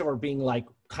 I guess if we're being like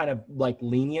kind of like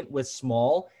lenient with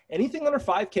small, anything under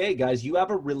 5K, guys, you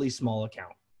have a really small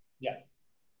account. Yeah.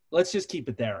 Let's just keep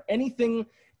it there. Anything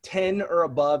 10 or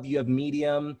above, you have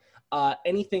medium.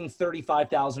 Anything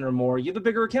 35,000 or more, you have a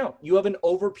bigger account. You have an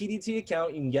over PDT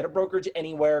account. You can get a brokerage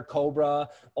anywhere, Cobra,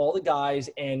 all the guys.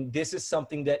 And this is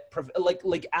something that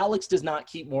like Alex does not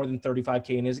keep more than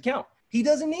 35K in his account. He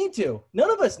doesn't need to. None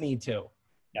of us need to.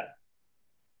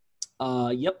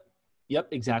 Yeah. Yep,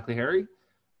 exactly, Harry.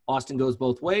 Austin goes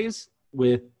both ways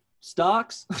with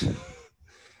stocks.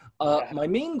 My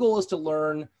main goal is to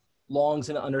learn longs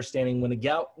and understanding when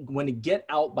to get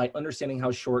out by understanding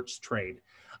how shorts trade.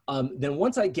 Then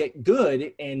once I get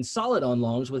good and solid on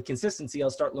longs with consistency, I'll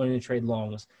start learning to trade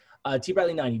longs. T.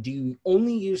 Bradley 90, do you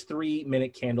only use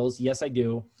 3-minute candles? Yes, I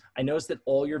do. I noticed that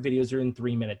all your videos are in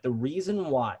 3-minute. The reason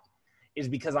why is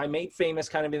because I made famous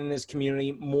kind of in this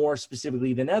community more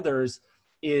specifically than others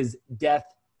is death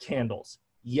candles.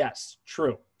 Yes,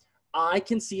 true. I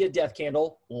can see a death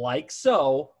candle like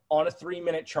so on a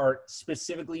 3-minute chart,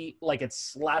 specifically like it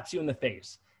slaps you in the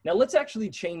face. Now let's actually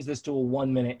change this to a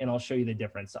 1 minute and I'll show you the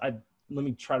difference. Let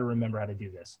me try to remember how to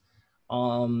do this.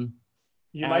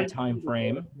 You might time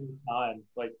frame.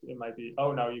 Like it might be,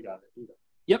 oh no, you got it.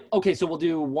 Yep. Okay. So we'll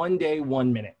do 1 day,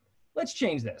 1 minute. Let's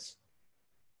change this.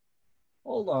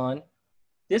 Hold on.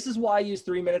 This is why I use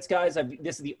 3 minutes, guys.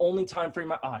 This is the only time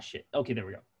frame. Shit. Okay. There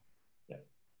we go. Yeah.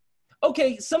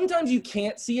 Okay. Sometimes you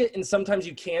can't see it and sometimes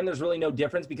you can. There's really no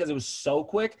difference because it was so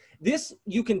quick. This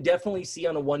you can definitely see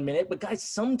on a 1 minute, but guys,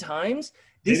 sometimes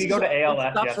this Maybe go to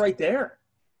ALF. Stops right there.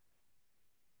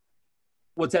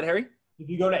 What's that, Harry? If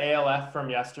you go to ALF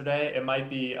from yesterday, it might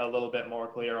be a little bit more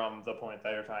clear on the point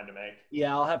that you're trying to make.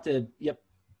 Yeah, I'll have to. Yep.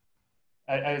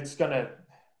 It's gonna,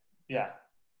 yeah.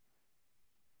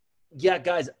 Yeah,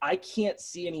 guys, I can't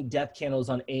see any death candles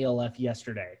on ALF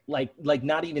yesterday. Like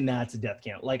not even that's a death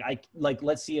candle.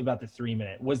 Let's see about the 3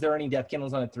 minute. Was there any death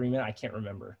candles on a 3 minute? I can't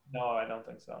remember. No, I don't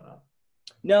think so. No.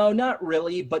 No, not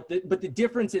really. But the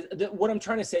difference is what I'm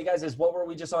trying to say, guys, is what were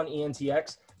we just on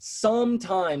ENTX?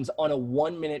 Sometimes on a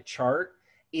 1 minute chart,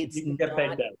 it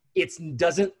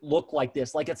doesn't look like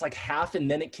this. Like it's like half and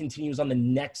then it continues on the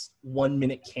next 1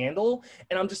 minute candle.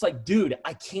 And I'm just like, dude,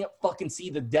 I can't fucking see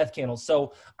the death candle.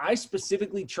 So I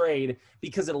specifically trade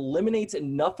because it eliminates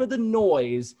enough of the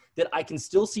noise that I can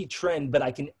still see trend, but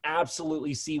I can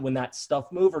absolutely see when that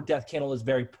stuff move or death candle is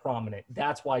very prominent.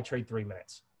 That's why I trade 3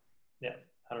 minutes. Yeah.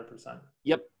 100%.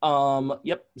 Yep.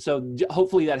 Yep. So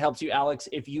hopefully that helps you, Alex.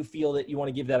 If you feel that you want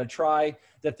to give that a try,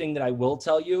 the thing that I will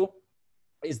tell you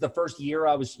is the first year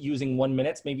I was using 1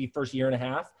 minute, maybe first year and a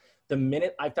half. The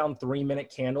minute I found 3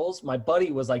 minute candles, my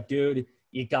buddy was like, dude,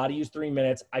 you got to use 3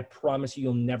 minutes. I promise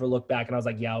you'll never look back. And I was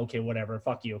like, yeah, okay, whatever.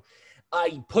 Fuck you.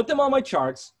 I put them on my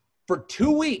charts for 2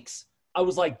 weeks. I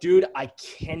was like, dude, I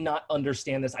cannot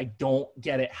understand this. I don't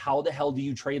get it. How the hell do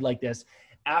you trade like this?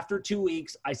 After 2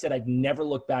 weeks, I said I'd never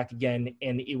look back again,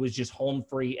 and it was just home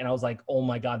free, and I was like, oh,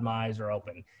 my God, my eyes are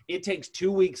open. It takes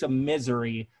 2 weeks of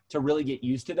misery to really get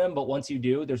used to them, but once you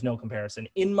do, there's no comparison.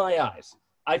 In my eyes,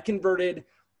 I've converted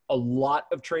a lot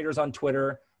of traders on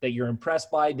Twitter that you're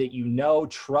impressed by, that you know,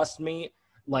 trust me,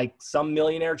 like some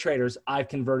millionaire traders, I've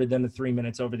converted them to 3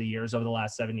 minutes over the years, over the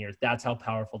last 7 years. That's how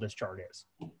powerful this chart is.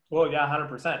 Well, yeah,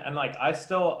 100%. And like, I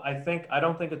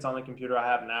don't think it's on the computer I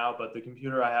have now, but the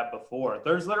computer I had before,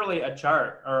 there's literally a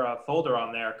chart or a folder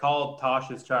on there called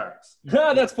Tosh's charts.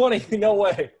 That's funny. No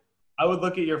way. I would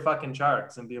look at your fucking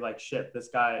charts and be like, shit, this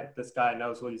guy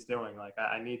knows what he's doing. Like,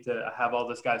 I need to have all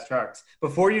this guy's charts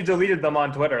before you deleted them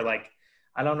on Twitter. Like,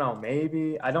 I don't know,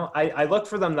 maybe I looked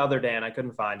for them the other day and I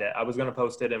couldn't find it. I was going to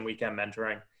post it in weekend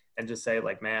mentoring and just say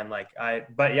like, man, like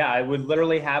but yeah, I would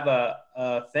literally have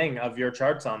a thing of your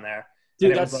charts on there.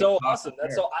 Dude, that's so awesome.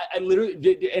 That's so, I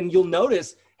literally, and you'll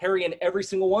notice, Harry, in every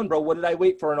single one, bro, what did I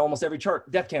wait for in almost every chart?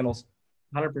 Death candles.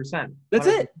 100%. That's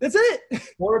it. That's it.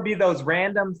 Or it'd be those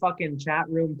random fucking chat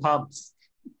room pumps.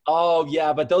 Oh,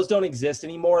 yeah, but those don't exist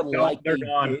anymore. No, like they're they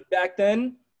gone. did back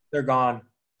then. They're gone.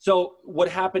 So what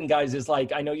happened, guys, is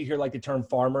like, I know you hear like the term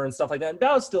farmer and stuff like that. And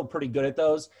Bow's still pretty good at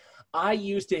those. I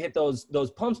used to hit those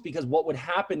pumps because what would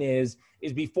happen is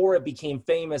before it became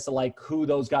famous, like who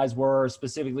those guys were,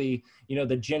 specifically, you know,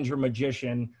 the ginger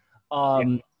magician,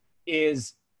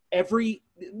 is every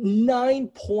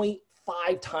 9.5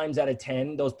 times out of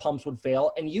 10, those pumps would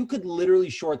fail. And you could literally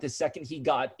short the second he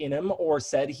got in him or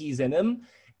said he's in him.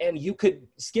 And you could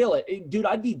scale it. Dude,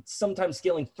 I'd be sometimes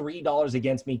scaling $3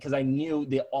 against me because I knew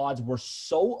the odds were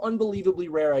so unbelievably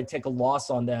rare I'd take a loss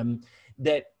on them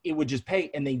that it would just pay,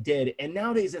 and they did. And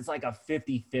nowadays it's like a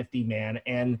 50-50, man.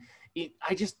 And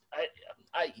I just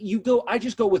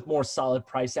go with more solid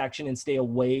price action and stay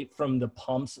away from the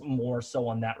pumps more so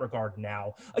on that regard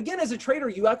now. Again, as a trader,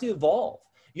 you have to evolve.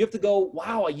 You have to go,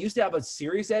 wow, I used to have a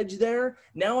serious edge there.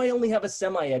 Now I only have a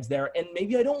semi-edge there. And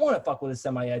maybe I don't want to fuck with a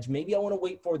semi-edge. Maybe I want to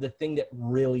wait for the thing that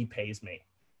really pays me.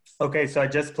 Okay, so I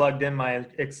just plugged in my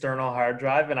external hard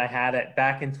drive and I had it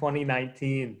back in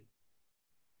 2019.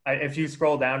 If you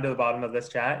scroll down to the bottom of this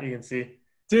chat, you can see.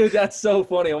 Dude, that's so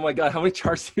funny. Oh my God, how many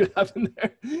charts do you have in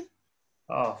there?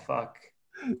 Oh, fuck.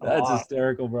 That's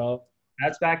hysterical, bro.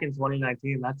 That's back in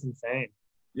 2019. That's insane.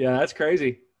 Yeah, that's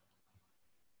crazy.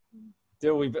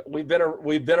 Dude, we've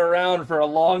been around for a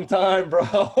long time,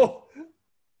 bro.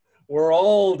 We're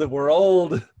old.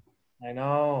 I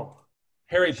know.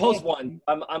 Harry, post one.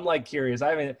 I'm like curious.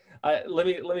 Let me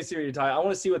see what you're talking. I want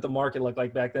to see what the market looked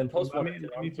like back then. Post one.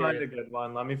 Let me find a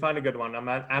good one.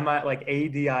 I'm at like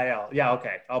ADIL. Yeah,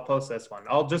 okay. I'll post this one.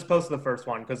 I'll just post the first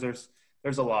one because there's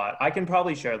a lot. I can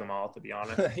probably share them all, to be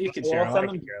honest. You can share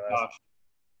them.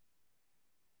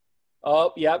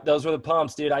 Oh, yeah, those were the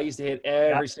pumps, dude. I used to hit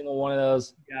every single one of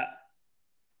those.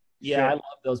 Yeah, I love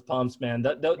those pumps, man.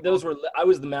 Those were, I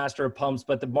was the master of pumps,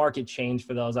 but the market changed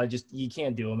for those. You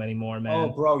can't do them anymore, man. Oh,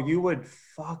 bro, you would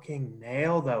fucking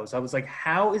nail those. I was like,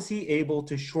 how is he able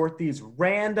to short these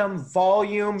random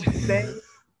volume things?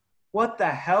 What the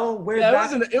hell?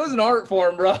 It was an art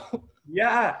form, bro.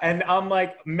 Yeah, and I'm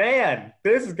like, man,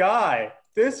 this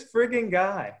friggin'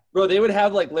 guy. Bro, they would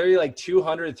have like literally like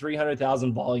 200,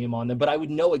 300,000 volume on them, but I would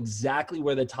know exactly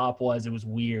where the top was. It was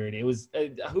weird. It was,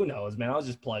 who knows, man? I was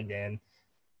just plugged in.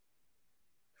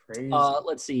 Crazy.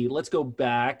 Let's see. Let's go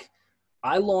back.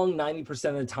 I long 90%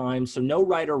 of the time, so no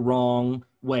right or wrong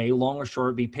way, long or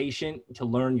short. Be patient to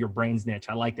learn your brain's niche.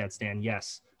 I like that, Stan.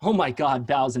 Yes. Oh my God,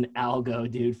 Bow's an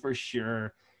algo, dude, for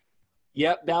sure.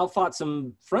 Yep, Val fought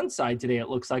some front side today, it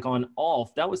looks like, on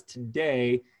Alf. That was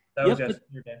today. That was Yep.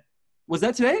 yesterday. Was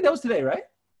that today? That was today, right?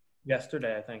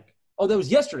 Yesterday, I think. Oh, that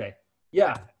was yesterday.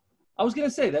 Yeah. I was going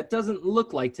to say, that doesn't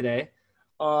look like today.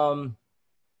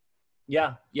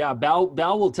 Yeah.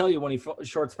 Val will tell you when he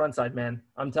shorts front side, man.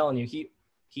 I'm telling you,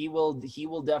 he will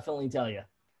definitely tell you.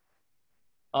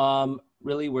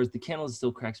 Really, where's the candles? It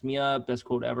still cracks me up. Best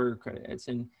quote ever. Credit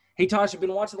Edson. Hey, Tosh, I've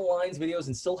been watching the lines videos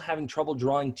and still having trouble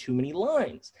drawing too many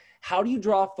lines. How do you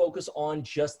draw focus on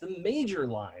just the major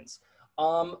lines?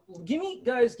 Give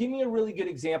me a really good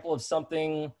example of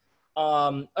something.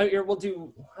 Here, we'll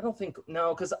do, I don't think,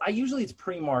 no, because usually it's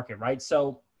pre-market, right?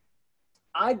 So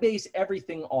I base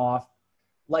everything off,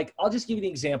 like, I'll just give you an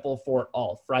example for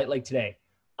Alf, right? Like today,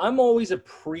 I'm always a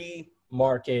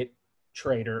pre-market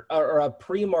trader or a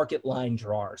pre-market line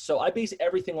drawer. So I base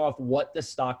everything off what the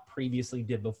stock previously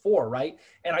did before, right?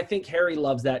 And I think Harry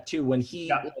loves that too when he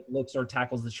looks or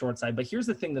tackles the short side. But here's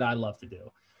the thing that I love to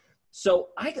do. So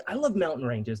I love mountain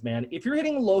ranges, man. If you're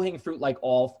hitting low-hanging fruit like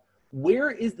Alf,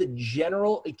 where is the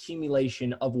general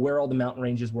accumulation of where all the mountain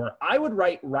ranges were? I would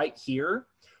write right here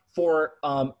for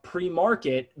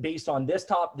pre-market based on this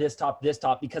top,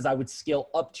 because I would scale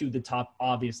up to the top,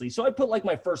 obviously. So I put like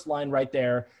my first line right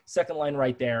there, second line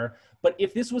right there. But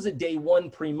if this was a day one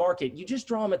pre-market, you just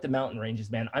draw them at the mountain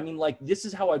ranges, man. I mean, like, this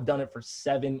is how I've done it for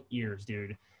 7 years,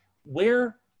 dude.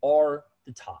 Where are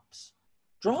the tops?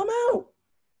 Draw them out.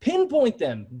 Pinpoint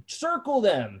them, circle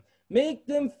them, make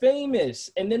them famous.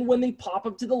 And then when they pop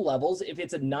up to the levels, if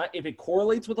it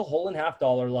correlates with a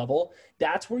 $1.50 level,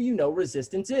 that's where you know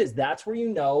resistance is. That's where you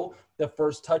know the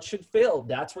first touch should fail.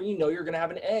 That's where you know you're going to have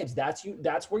an edge.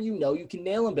 That's where you know you can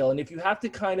nail and bill. And if you have to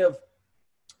kind of,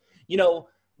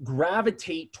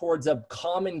 gravitate towards a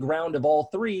common ground of all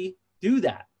three, do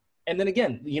that. And then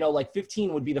again, like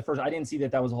 15 would be the first. I didn't see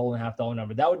that was a $1.50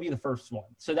 number. That would be the first one.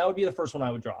 So that would be the first one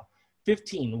I would draw.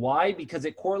 15. Why? Because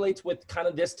it correlates with kind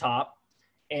of this top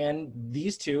and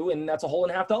these two, and that's a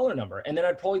 $1.50 number. And then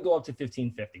I'd probably go up to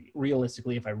 15.50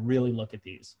 realistically if I really look at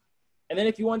these. And then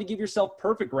if you want to give yourself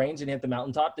perfect range and hit the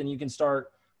mountaintop, then you can start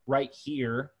right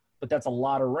here, but that's a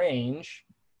lot of range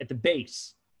at the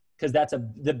base, because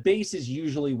the base is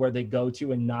usually where they go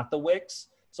to and not the wicks.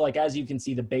 So like, as you can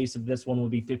see, the base of this one would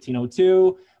be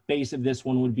 1502, base of this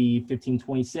one would be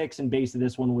 1526, and base of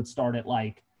this one would start at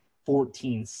like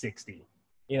 1460.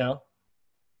 Yeah.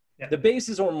 The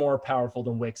bases are more powerful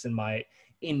than wicks in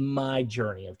my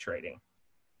journey of trading.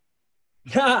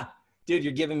 Ha! Dude,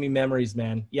 you're giving me memories,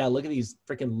 man. Yeah, look at these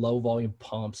freaking low volume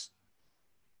pumps.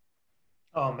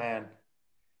 Oh man.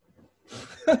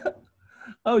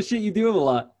 Oh shit, you do have a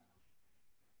lot.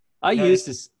 I used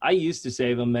to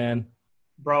save them, man.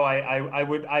 Bro,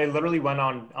 I literally went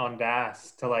on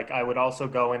DAS to, like, I would also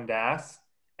go in DAS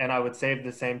and I would save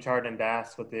the same chart in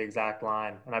DAS with the exact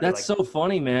line. And I'd That's be like, so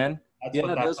funny, man.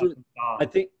 Yeah, those are, I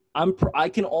think I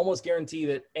can almost guarantee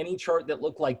that any chart that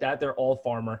looked like that, they're all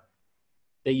farmer.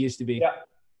 They used to be. Yeah.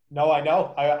 No, I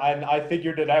know. I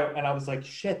figured it out and I was like,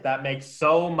 shit, that makes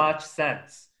so much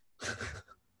sense.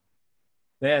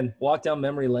 Man, walk down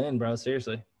memory lane, bro.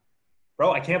 Seriously.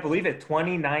 Bro, I can't believe it.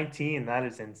 2019. That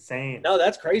is insane. No,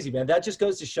 that's crazy, man. That just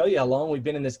goes to show you how long we've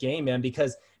been in this game, man.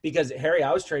 Because Harry,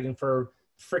 I was trading for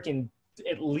freaking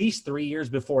at least 3 years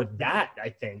before that, I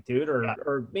think, dude.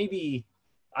 Or maybe,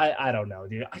 I don't know,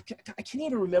 dude. I can't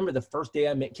even remember the first day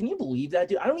I met. Can you believe that,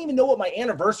 dude? I don't even know what my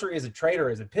anniversary as a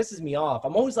trader is. It pisses me off.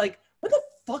 I'm always like, when the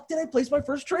fuck did I place my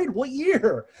first trade? What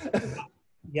year?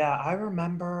 Yeah, I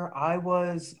remember I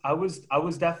was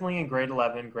definitely in grade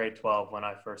 11, grade 12 when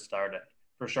I first started,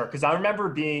 for sure. Because I remember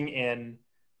being in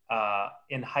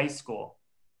high school,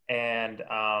 and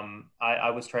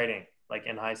I was trading like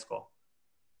in high school.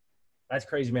 That's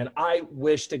crazy, man. I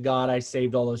wish to God I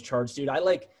saved all those charts, dude. I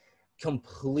like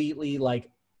completely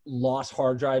like lost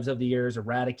hard drives of the years,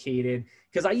 eradicated,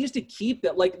 because I used to keep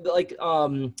that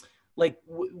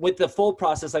with the full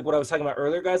process, like what I was talking about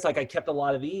earlier, guys. Like I kept a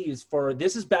lot of these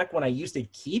this is back when I used to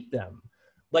keep them.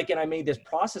 Like, and I made this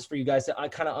process for you guys that I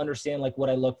kind of understand like what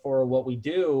I look for, what we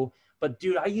do. But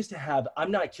dude, I used to have, I'm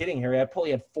not kidding, Harry, I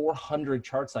probably had 400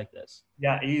 charts like this.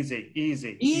 Yeah,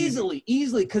 easily.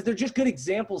 Because they're just good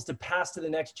examples to pass to the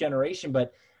next generation.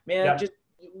 But man, just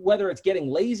whether it's getting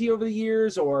lazy over the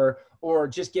years or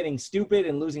just getting stupid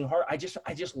and losing heart, I just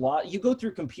lost. You go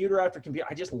through computer after computer,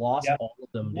 I just lost all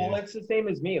of them, dude. Well, it's the same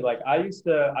as me. Like I used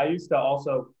to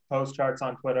also post charts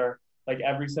on Twitter like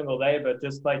every single day, but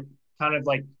just like kind of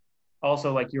like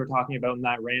also like you were talking about in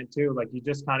that rant too, like you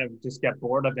just kind of just get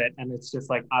bored of it, and it's just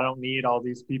like I don't need all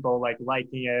these people like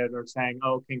liking it or saying,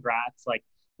 oh, congrats. Like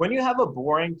when you have a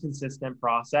boring, consistent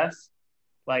process,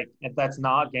 like that's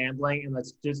not gambling and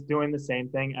that's just doing the same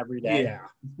thing every day. Yeah.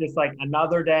 It's just like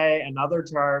another day, another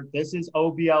chart. This is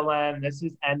OBLN, this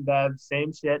is NBEV,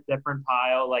 same shit, different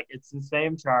pile. Like it's the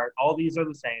same chart. All these are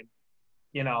the same,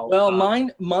 you know. Well,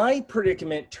 my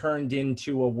predicament turned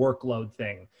into a workload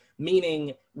thing,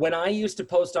 meaning when I used to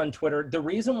post on Twitter, the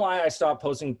reason why I stopped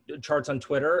posting charts on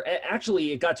Twitter,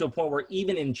 actually, it got to a point where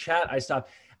even in chat, I stopped.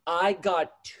 I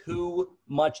got too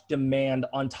much demand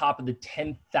on top of the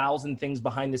 10,000 things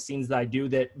behind the scenes that I do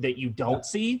that you don't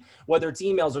see, whether it's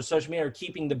emails or social media or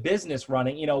keeping the business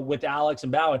running, you know, with Alex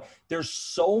and Bowen. There's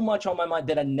so much on my mind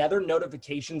that another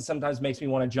notification sometimes makes me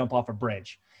want to jump off a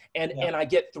bridge. And I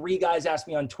get 3 guys ask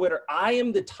me on Twitter. I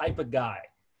am the type of guy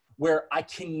where I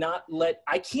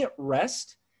can't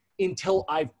rest until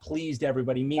I've pleased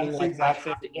everybody, meaning like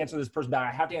exactly. I have to answer this person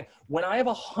back. I have to, when I have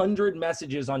 100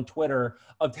 messages on Twitter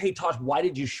of, hey Tosh, why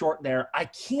did you short there? I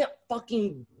can't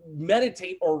fucking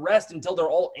meditate or rest until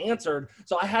they're all answered.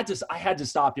 So I had to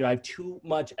stop, dude. I have too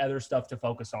much other stuff to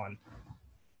focus on.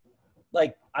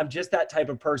 Like, I'm just that type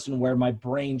of person where my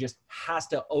brain just has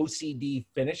to OCD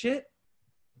finish it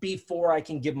before I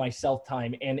can give myself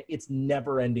time. And it's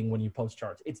never ending when you post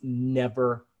charts. It's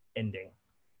never ending.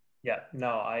 Yeah, no,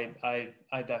 I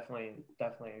definitely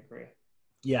agree.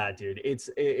 Yeah, dude,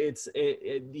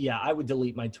 yeah, I would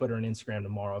delete my Twitter and Instagram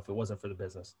tomorrow if it wasn't for the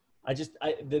business.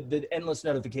 The endless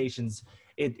notifications,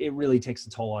 it really takes a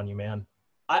toll on you, man.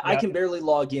 I can barely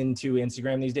log into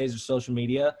Instagram these days or social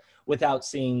media without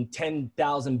seeing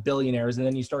 10,000 billionaires. And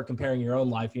then you start comparing your own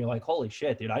life and you're like, holy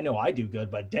shit, dude, I know I do good,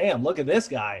 but damn, look at this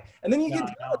guy. And then you get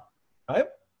down, right?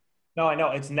 No, I know.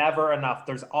 It's never enough.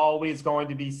 There's always going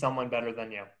to be someone better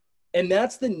than you. And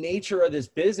that's the nature of this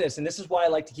business. And this is why I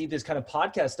like to keep this kind of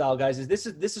podcast style, guys, is this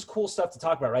is cool stuff to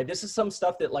talk about, right? This is some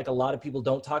stuff that like a lot of people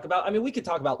don't talk about. I mean, we could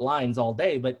talk about lines all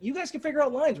day, but you guys can figure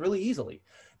out lines really easily.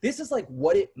 This is like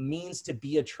what it means to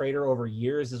be a trader over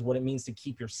years, is what it means to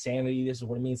keep your sanity. This is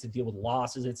what it means to deal with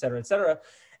losses, et cetera, et cetera.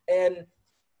 And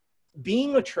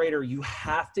being a trader, you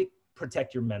have to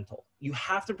protect your mental. You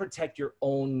have to protect your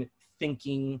own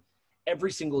thinking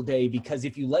every single day, because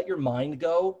if you let your mind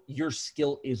go, your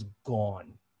skill is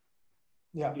gone.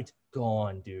 Yeah. It's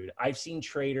gone, dude. I've seen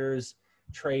traders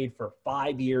trade for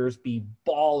 5 years, be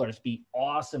ballers, be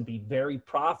awesome, be very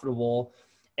profitable,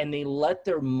 and they let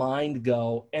their mind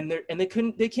go, and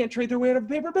they can't trade their way out of a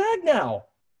paper bag now.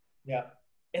 Yeah.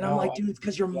 And I'm like, dude, it's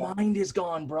because your mind is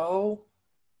gone, bro.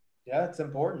 Yeah, it's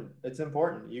important. It's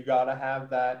important. You gotta have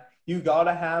that. You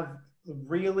gotta have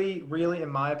really, really, in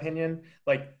my opinion,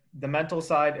 like, the mental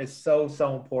side is so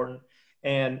important.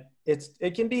 And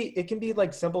it can be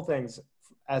like simple things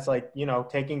as like, you know,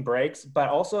 taking breaks, but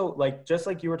also like, just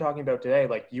like you were talking about today,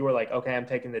 like you were like, okay, I'm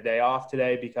taking the day off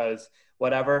today because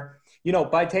whatever, you know,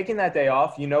 by taking that day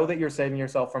off, you know that you're saving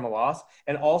yourself from a loss.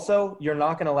 And also you're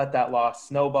not going to let that loss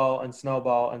snowball and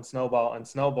snowball and snowball and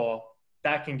snowball.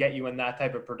 That can get you in that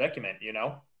type of predicament, you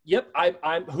know? Yep.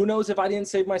 I'm who knows if I didn't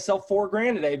save myself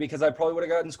 $4,000 today, because I probably would have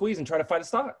gotten squeezed and tried to fight a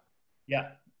stock. Yeah.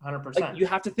 100%. Like, you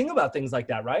have to think about things like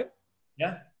that, right?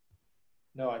 Yeah.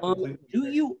 No, I completely do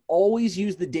agree. You always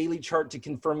use the daily chart to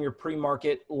confirm your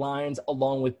pre-market lines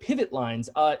along with pivot lines?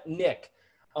 Nick,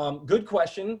 good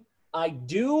question. I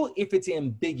do if it's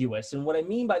ambiguous. And what I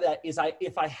mean by that is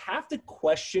if I have to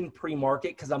question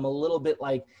pre-market because I'm a little bit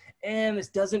like, this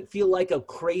doesn't feel like a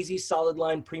crazy solid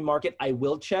line pre-market, I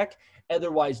will check.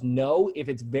 Otherwise, no. If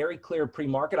it's very clear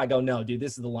pre-market, I go, no, dude,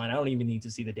 this is the line. I don't even need to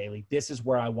see the daily. This is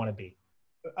where I want to be.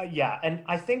 Yeah. And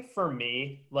I think for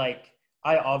me, like,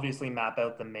 I obviously map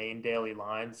out the main daily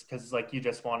lines because like you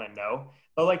just want to know.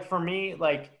 But like for me,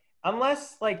 like,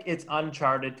 unless like it's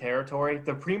uncharted territory,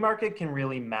 the pre-market can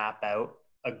really map out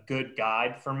a good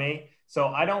guide for me. So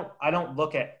I don't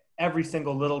look at every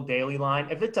single little daily line.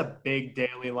 If it's a big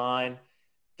daily line,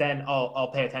 then I'll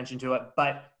pay attention to it.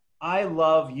 But I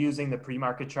love using the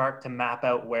pre-market chart to map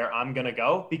out where I'm going to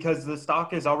go because the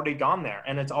stock has already gone there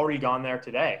and it's already gone there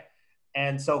today.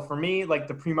 And so for me, like,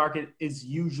 the pre-market is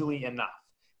usually enough,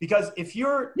 because if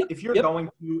you're going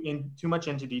too much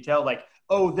into detail, like,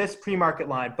 oh, this pre-market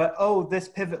line, but oh, this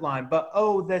pivot line, but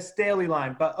oh, this daily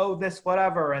line, but oh, this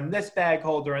whatever, and this bag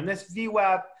holder, and this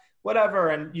VWAP, whatever,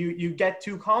 and you get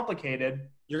too complicated,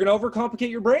 you're going to overcomplicate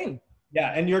your brain.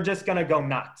 Yeah, and you're just going to go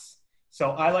nuts. So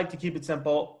I like to keep it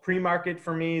simple. Pre-market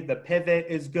for me, the pivot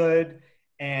is good,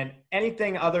 and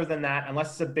anything other than that,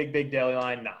 unless it's a big daily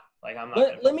line, nah. Like, I'm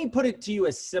not. Let me put it to you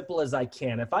as simple as I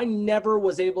can. If I never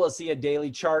was able to see a daily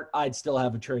chart, I'd still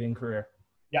have a trading career.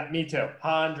 Yeah, me too.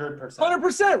 100%.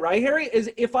 100%, right, Harry?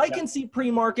 Is if I can see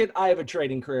pre-market, I have a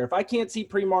trading career. If I can't see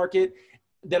pre-market,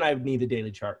 then I would need a daily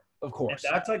chart, of course.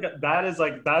 And that's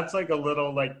like a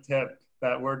little like tip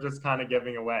that we're just kind of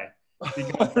giving away.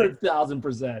 Because, like,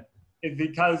 100,000%.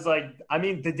 because like, I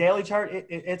mean, the daily chart,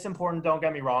 it's important. Don't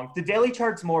get me wrong. The daily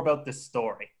chart's more about the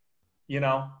story, you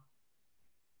know?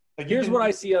 Like, Here's what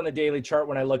I see on the daily chart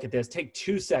when I look at this. Take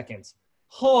 2 seconds.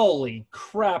 Holy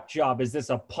crap job. Is this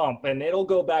a pump? And it'll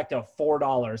go back to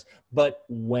 $4. But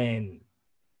when?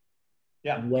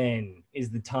 Yeah. When is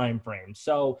the time frame?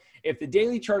 So if the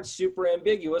daily chart's super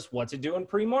ambiguous, what's it doing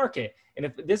pre-market? And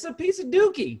if this is a piece of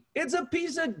dookie, it's a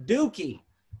piece of dookie.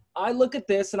 I look at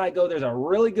this and I go, there's a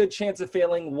really good chance of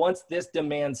failing once this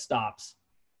demand stops.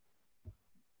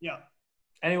 Yeah.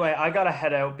 Anyway, I got to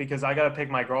head out because I got to pick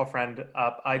my girlfriend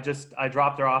up. I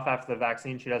dropped her off after the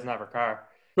vaccine. She doesn't have her car.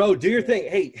 Bro, do your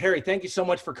thing. Hey, Harry, thank you so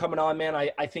much for coming on, man.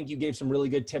 I think you gave some really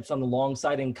good tips on the long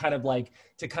side and kind of like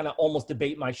to kind of almost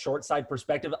debate my short side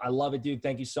perspective. I love it, dude.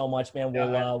 Thank you so much, man.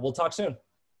 We'll talk soon.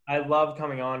 I love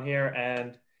coming on here,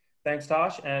 and thanks,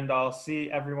 Tosh. And I'll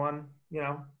see everyone,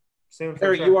 soon.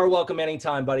 Harry, you are welcome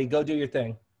anytime, buddy. Go do your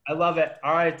thing. I love it.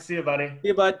 All right. See you, buddy. See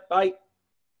you, bud. Bye.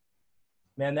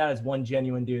 Man, that is one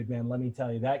genuine dude, man. Let me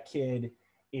tell you, that kid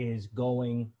is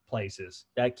going places.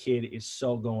 That kid is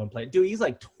so going places. Dude, he's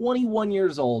like 21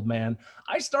 years old, man.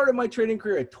 I started my trading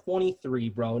career at 23,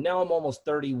 bro. Now I'm almost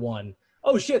 31.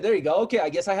 Oh, shit. There you go. Okay, I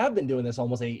guess I have been doing this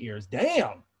almost 8 years. Damn.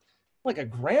 I'm like a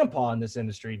grandpa in this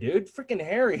industry, dude. Freaking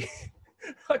Harry.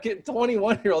 Fucking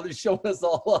 21-year-old is showing us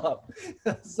all up.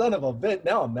 Son of a bitch.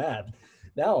 Now I'm mad.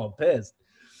 Now I'm pissed.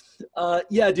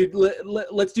 Yeah, dude,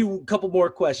 let's do a couple more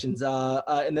questions.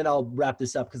 And then I'll wrap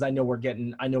this up because I know we're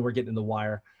getting in the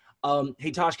wire.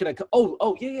 Hey, Tosh, can I,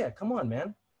 yeah. Come on,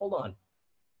 man. Hold on.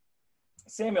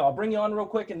 Samuel, I'll bring you on real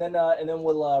quick and then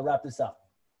we'll wrap this up.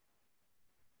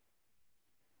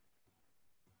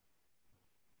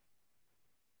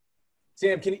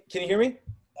 Sam, can you hear me?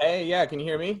 Hey, yeah, can you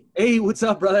hear me? Hey, what's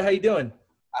up, brother? How you doing?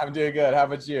 I'm doing good. How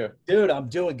about you? Dude, I'm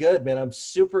doing good, man. I'm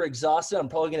super exhausted. I'm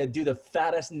probably going to do the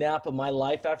fattest nap of my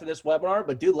life after this webinar.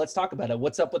 But, dude, let's talk about it.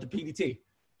 What's up with the PDT?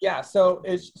 Yeah, so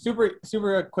it's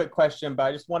super quick question, but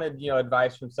I just wanted,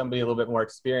 advice from somebody a little bit more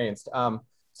experienced.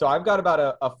 So I've got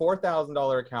about a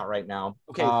 $4,000 account right now.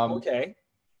 Okay, okay.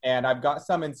 And I've got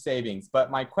some in savings. But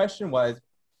my question was,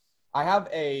 I have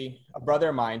a brother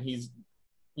of mine. He's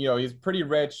pretty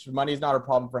rich. Money's not a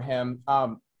problem for him.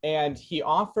 And he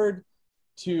offered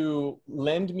to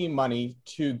lend me money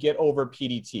to get over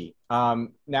PDT.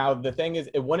 Now, the thing is,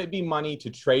 it wouldn't be money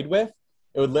to trade with.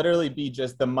 It would literally be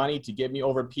just the money to get me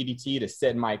over PDT to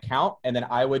sit in my account. And then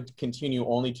I would continue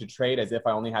only to trade as if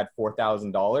I only had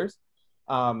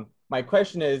 $4,000. My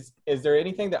question is there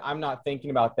anything that I'm not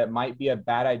thinking about that might be a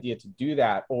bad idea to do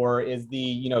that? Or is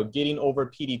the, getting over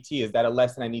PDT, is that a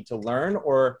lesson I need to learn?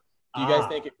 Or do you guys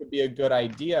think it could be a good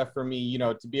idea for me,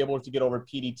 to be able to get over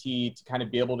PDT, to kind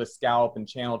of be able to scalp and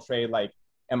channel trade like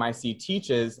MIC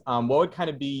teaches? What would kind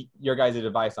of be your guys'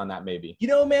 advice on that maybe?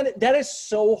 Man, that is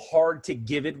so hard to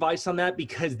give advice on that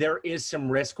because there is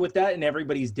some risk with that and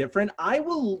everybody's different. I'm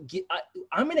going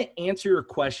to answer your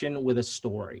question with a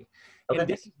story. Okay. And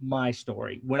this is my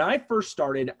story. When I first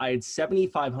started, I had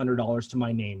 $7,500 to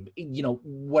my name,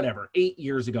 8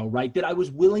 years ago, right? That I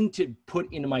was willing to put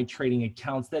into my trading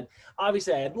accounts that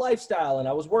obviously I had lifestyle and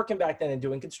I was working back then and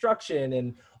doing construction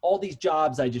and all these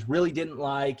jobs I just really didn't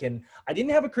like. And I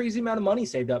didn't have a crazy amount of money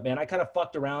saved up, man. I kind of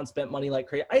fucked around, spent money like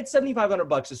crazy. I had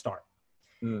 $7,500 to start.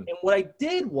 And what I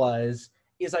did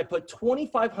is I put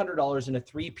 $2,500 in a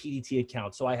 3 PDT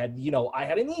account. So I had, I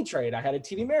had an E-Trade, I had a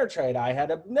TD Ameritrade, I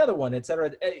had another one, et cetera,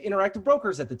 Interactive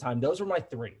Brokers at the time. Those were my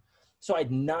 3. So I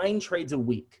had 9 trades a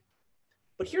week.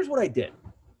 But here's what I did.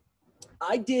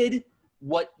 I did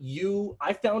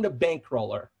I found a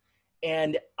bankroller,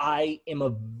 and I am a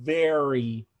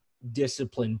very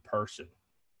disciplined person.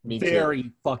 Me too.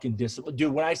 Very fucking disciplined.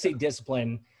 Dude, when I say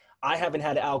discipline, I haven't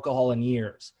had alcohol in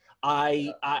years.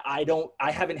 I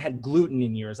haven't had gluten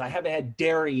in years. I haven't had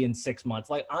dairy in 6 months.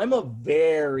 Like, I'm a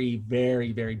very,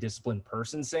 very, very disciplined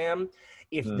person, Sam.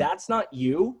 If that's not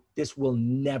you, this will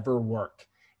never work.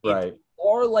 Right. If you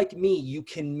are like me, you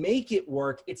can make it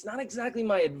work. It's not exactly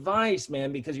my advice,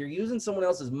 man, because you're using someone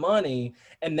else's money,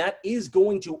 and that is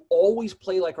going to always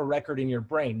play like a record in your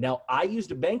brain. Now, I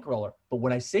used a bankroller, but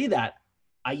when I say that,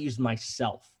 I used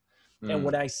myself. And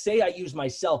when I say I used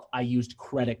myself, I used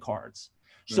credit cards.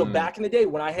 So back in the day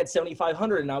when I had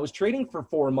 7,500 and I was trading for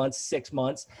 4 months, 6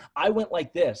 months, I went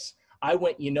like this. I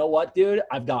went, you know what, dude?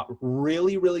 I've got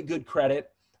really, really good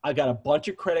credit. I got a bunch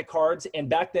of credit cards. And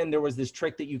back then there was this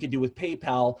trick that you could do with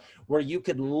PayPal where you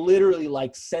could literally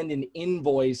like send an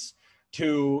invoice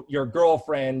to your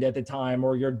girlfriend at the time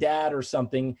or your dad or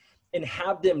something. and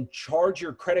have them charge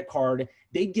your credit card.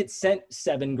 They'd get sent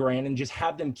 $7,000 and just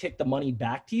have them kick the money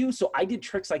back to you. So I did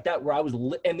tricks like that where I was,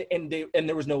 and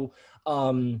there was no,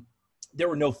 there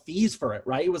were no fees for it,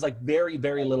 right? It was like very,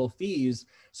 very little fees.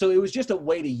 So it was just a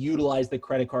way to utilize the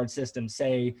credit card system.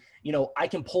 Say, you know, I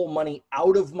can pull money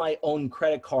out of my own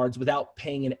credit cards without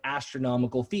paying an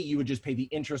astronomical fee. You would just pay the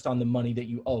interest on the money that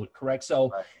you owed, correct?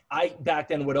 So I back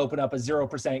then would open up a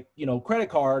 0%, you know, credit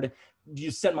card.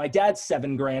 You send my dad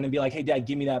 $7,000 and be like, hey dad,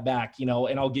 give me that back, you know,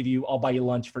 and I'll buy you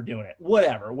lunch for doing it,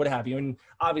 whatever, what have you. And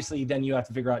obviously then you have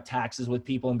to figure out taxes with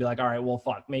people and be like, all right, well,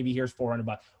 fuck, maybe here's $400,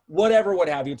 whatever, what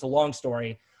have you. It's a long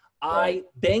story. I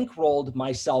bankrolled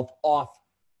myself off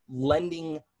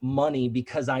lending money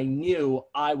because I knew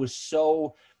I was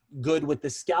so good with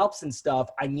the scalps and stuff.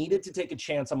 I needed to take a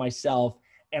chance on myself,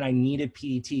 and I needed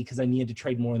PDT because I needed to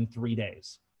trade more than 3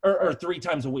 days or 3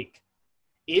 times a week.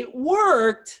 It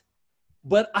worked,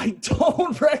 but I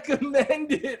don't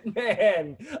recommend it,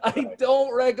 man. I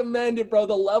don't recommend it, bro.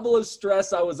 The level of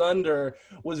stress I was under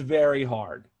was very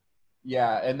hard.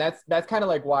 Yeah, and that's kind of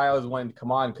like why I was wanting to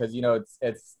come on, because, you know,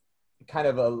 it's kind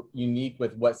of a unique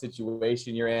with what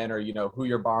situation you're in, or, you know, who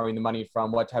you're borrowing the money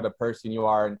from, what type of person you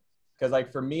are. And because,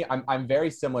 like, for me, I'm very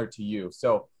similar to you.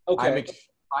 So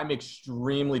I'm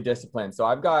extremely disciplined. So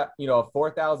I've got, you know, a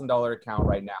 $4,000 account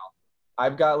right now.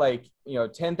 I've got, like, you know,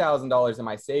 $10,000 in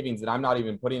my savings that I'm not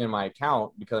even putting in my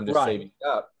account because I'm just saving it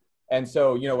up. And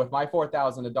so, you know, with my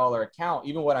 $4,000 account,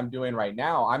 even what I'm doing right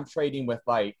now, I'm trading with,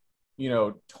 like, you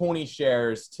know, 20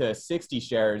 shares to 60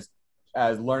 shares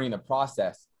as learning the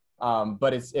process.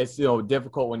 But it's you know,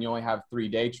 difficult when you only have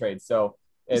 3-day trades. So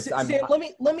Sam,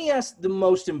 let me ask the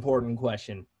most important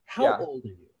question. How old are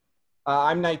you?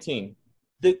 I'm 19.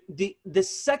 The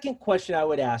second question I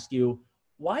would ask you,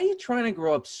 why are you trying to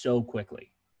grow up so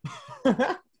quickly?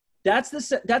 That's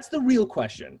the real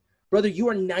question. Brother, you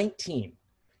are 19.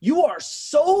 You are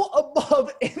so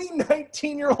above any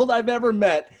 19-year-old I've ever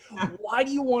met. Why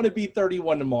do you want to be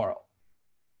 31 tomorrow?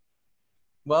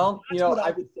 Well, that's, you know, what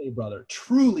I would say, brother.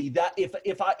 Truly, that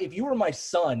if you were my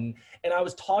son and I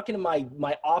was talking to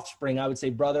my offspring, I would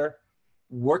say, brother,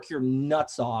 work your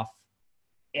nuts off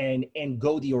and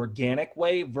go the organic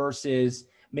way versus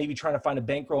maybe trying to find a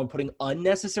bankroll and putting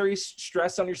unnecessary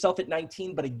stress on yourself at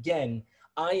 19. But again,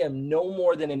 I am no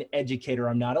more than an educator.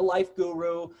 I'm not a life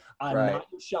guru. I'm not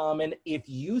a shaman. If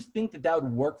you think that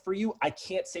would work for you, I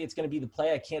can't say it's going to be the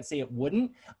play. I can't say it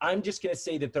wouldn't. I'm just going to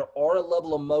say that there are a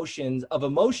level of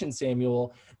emotion,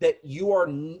 Samuel, that you are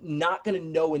not going to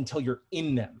know until you're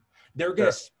in them. They're going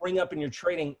to spring up in your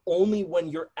trading only when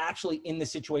you're actually in the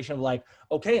situation of like,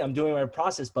 okay, I'm doing my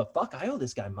process, but fuck, I owe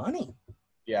this guy money.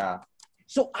 Yeah.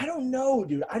 So I don't know,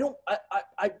 dude.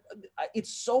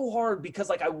 It's so hard because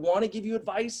like I want to give you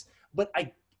advice, but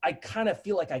I kind of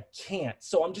feel like I can't.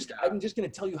 So I'm just going to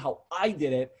tell you how I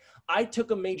did it. I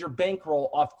took a major bankroll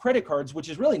off credit cards, which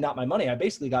is really not my money. I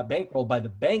basically got bankrolled by the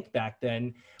bank back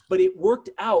then, but it worked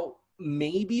out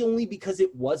maybe only because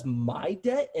it was my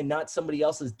debt and not somebody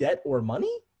else's debt or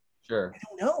money. Sure. I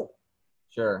don't know.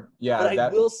 Sure. Yeah. But I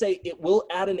will say it will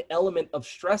add an element of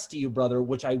stress to you, brother,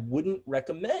 which I wouldn't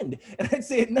recommend. And I'd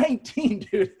say at 19,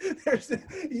 dude,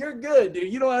 you're good,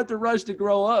 dude. You don't have to rush to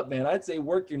grow up, man. I'd say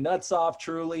work your nuts off,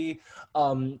 truly.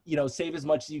 You know, save as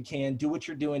much as you can. Do what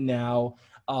you're doing now.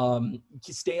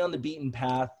 Stay on the beaten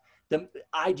path.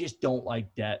 I just don't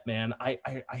like debt, man. I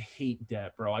hate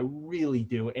debt, bro. I really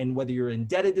do. And whether you're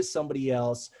indebted to somebody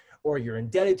else or you're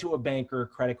indebted to a bank or a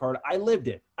credit card, I lived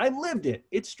it.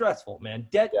 It's stressful, man.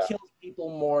 Debt kills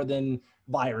people more than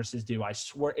viruses do. I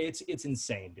swear, it's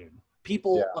insane, dude.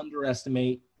 People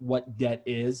underestimate what debt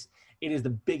is. It is the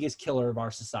biggest killer of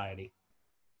our society.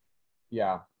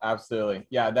 Yeah, absolutely.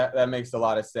 Yeah, that makes a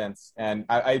lot of sense. And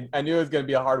I knew it was going to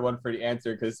be a hard one for you to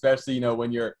answer, because especially, you know,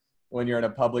 when you're in a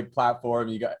public platform,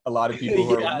 you got a lot of people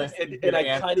who are listening. And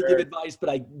I kind of give advice,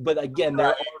 but again, there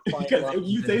are because if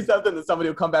you say something, then somebody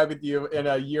will come back with you in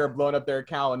a year, blowing up their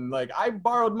account, and like, I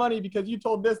borrowed money because you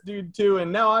told this dude to,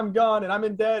 and now I'm gone and I'm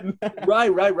in debt. Right.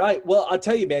 Well, I'll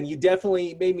tell you, man, you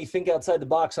definitely made me think outside the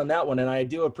box on that one, and I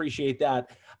do appreciate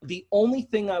that. The only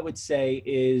thing I would say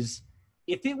is,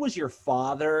 if it was your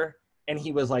father and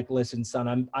he was like, listen,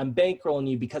 son, I'm bankrolling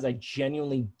you because I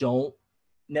genuinely don't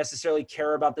necessarily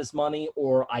care about this money,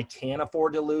 or I can't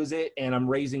afford to lose it, and I'm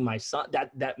raising my son,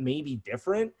 that may be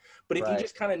different. But if you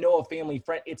just kind of know a family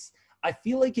friend, I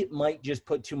feel like it might just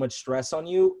put too much stress on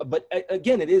you. But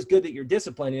again, it is good that you're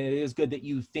disciplined, and it is good that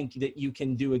you think that you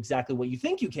can do exactly what you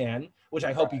think you can, which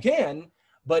I hope you can.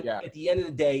 But at the end of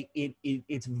the day,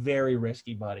 it's very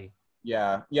risky, buddy.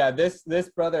 Yeah. This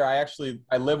brother,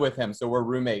 I live with him, so we're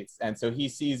roommates, and so he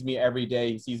sees me every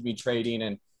day. He sees me trading,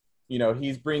 and you know,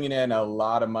 he's bringing in a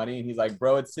lot of money, and he's like,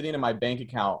 bro, it's sitting in my bank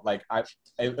account. Like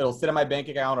it'll sit in my bank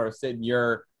account or sit in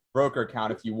your broker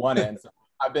account if you want it. And so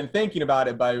I've been thinking about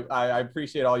it, but I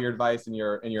appreciate all your advice and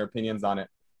your opinions on it.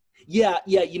 Yeah.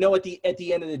 You know, at the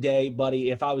end of the day, buddy,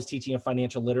 if I was teaching a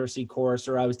financial literacy course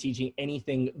or I was teaching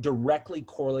anything directly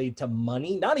correlated to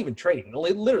money, not even trading,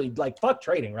 literally like fuck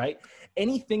trading, right?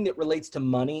 Anything that relates to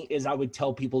money is I would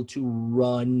tell people to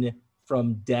run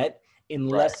from debt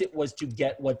unless it was to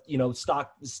get what, you know,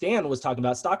 Stan was talking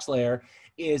about, Stock Slayer,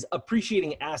 is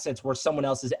appreciating assets where someone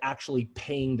else is actually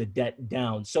paying the debt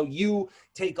down. So you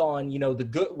take on, you know, the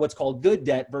good, what's called good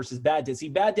debt versus bad debt. See,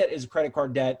 bad debt is a credit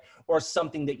card debt or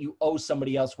something that you owe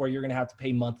somebody else where you're going to have to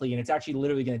pay monthly, and it's actually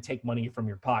literally going to take money from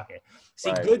your pocket.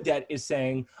 See, good debt is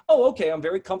saying, oh, okay, I'm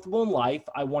very comfortable in life.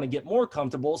 I want to get more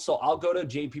comfortable. So I'll go to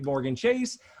JP Morgan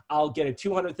Chase. I'll get a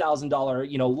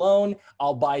 $200,000, you know, loan.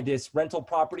 I'll buy this rental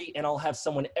property, and I'll have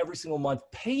someone every single month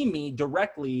pay me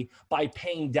directly by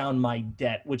paying down my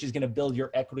debt, which is going to build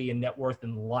your equity and net worth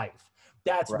in life.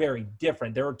 That's very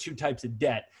different. There are two types of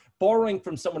debt. Borrowing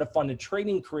from someone to fund a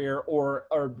trading career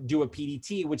or do a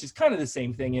PDT, which is kind of the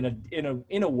same thing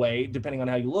in a way, depending on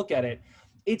how you look at it.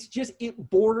 It's just, it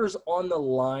borders on the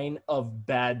line of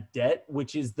bad debt,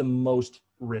 which is the most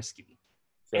risky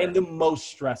and the most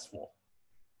stressful.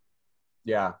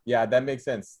 Yeah, that makes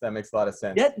sense. That makes a lot of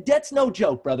sense. Debt's no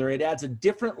joke, brother. It adds a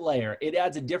different layer.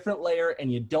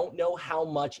 And you don't know how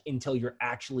much until you're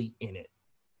actually in it.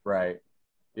 Right.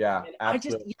 Yeah, and I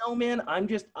just, you know, man,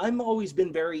 I'm always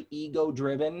been very ego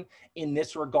driven in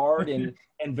this regard and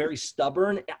very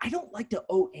stubborn. I don't like to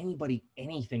owe anybody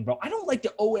anything, bro. I don't like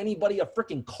to owe anybody a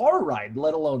freaking car ride,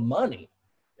 let alone money.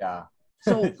 Yeah.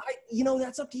 So you know,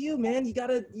 that's up to you, man.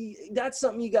 That's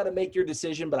something you got to make your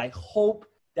decision. But I hope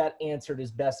that answered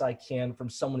as best I can from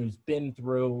someone who's been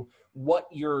through what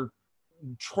you're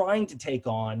trying to take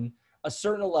on, a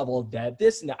certain level of debt.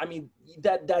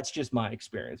 That's just my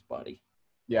experience, buddy.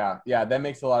 Yeah, that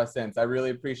makes a lot of sense. I really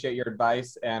appreciate your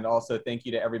advice, and also thank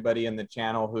you to everybody in the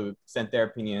channel who sent their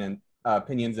opinions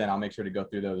in. I'll make sure to go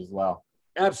through those as well.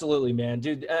 Absolutely, man.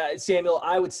 Dude, Samuel,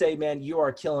 I would say, man, you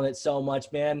are killing it so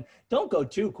much, man. Don't go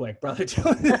too quick, brother.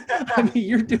 I mean,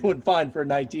 you're doing fine for a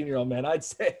 19-year-old, man. I'd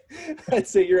say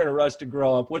you're in a rush to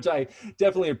grow up, which I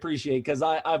definitely appreciate, because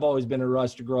I've always been in a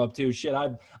rush to grow up too. Shit,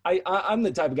 I'm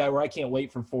the type of guy where I can't wait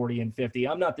for 40 and 50.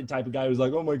 I'm not the type of guy who's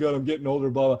like, oh my God, I'm getting older,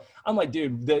 blah, blah. I'm like,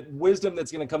 dude, the wisdom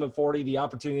that's going to come at 40, the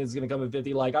opportunity that's going to come at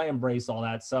 50, like, I embrace all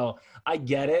that. So I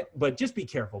get it, but just be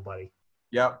careful, buddy.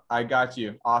 Yep, I got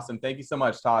you. Awesome. Thank you so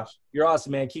much, Tosh. You're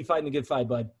awesome, man. Keep fighting the good fight,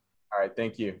 bud. All right,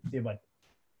 thank you. See you, bud.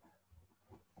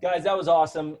 Guys, that was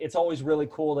awesome. It's always really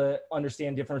cool to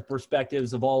understand different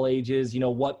perspectives of all ages, you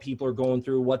know, what people are going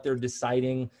through, what they're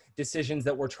deciding, decisions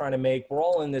that we're trying to make. We're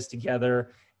all in this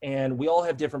together, and we all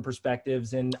have different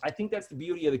perspectives. And I think that's the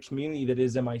beauty of the community that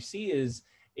is MIC is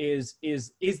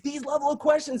these level of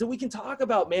questions that we can talk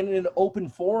about, man, in an open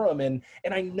forum. And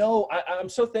I know I'm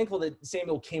so thankful that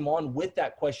Samuel came on with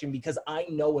that question, because I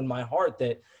know in my heart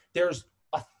that there's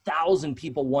 1,000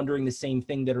 people wondering the same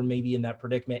thing that are maybe in that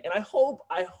predicament. And I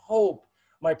hope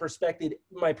my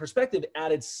perspective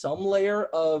added some layer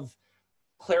of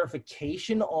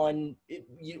clarification on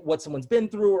what someone's been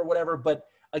through or whatever. But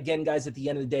again, guys, at the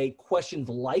end of the day, questions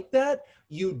like that,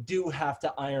 you do have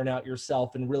to iron out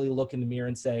yourself and really look in the mirror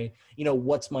and say, you know,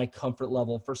 what's my comfort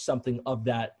level for something of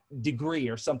that degree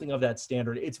or something of that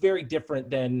standard? It's very different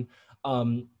than,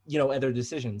 you know, other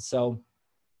decisions. So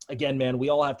again, man, we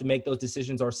all have to make those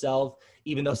decisions ourselves,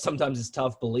 even though sometimes it's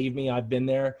tough. Believe me, I've been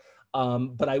there.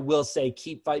 But I will say,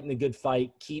 keep fighting the good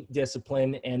fight, keep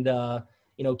discipline, and,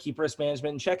 you know, keep risk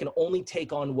management in check, and only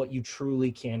take on what you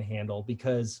truly can handle,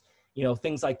 because you know,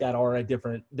 things like that are a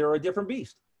different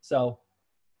beast. So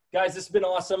guys, this has been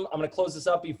awesome. I'm going to close this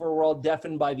up before we're all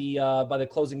deafened by the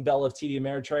closing bell of TD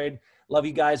Ameritrade. Love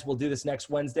you guys. We'll do this next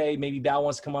Wednesday. Maybe Bao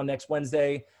wants to come on next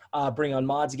Wednesday, bring on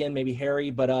mods again, maybe Harry,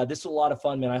 but this was a lot of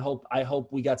fun, man. I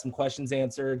hope we got some questions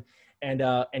answered, and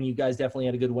you guys definitely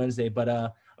had a good Wednesday, but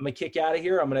I'm going to kick out of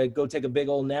here. I'm going to go take a big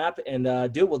old nap, and we'll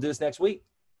do this next week.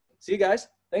 See you guys.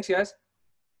 Thanks, guys.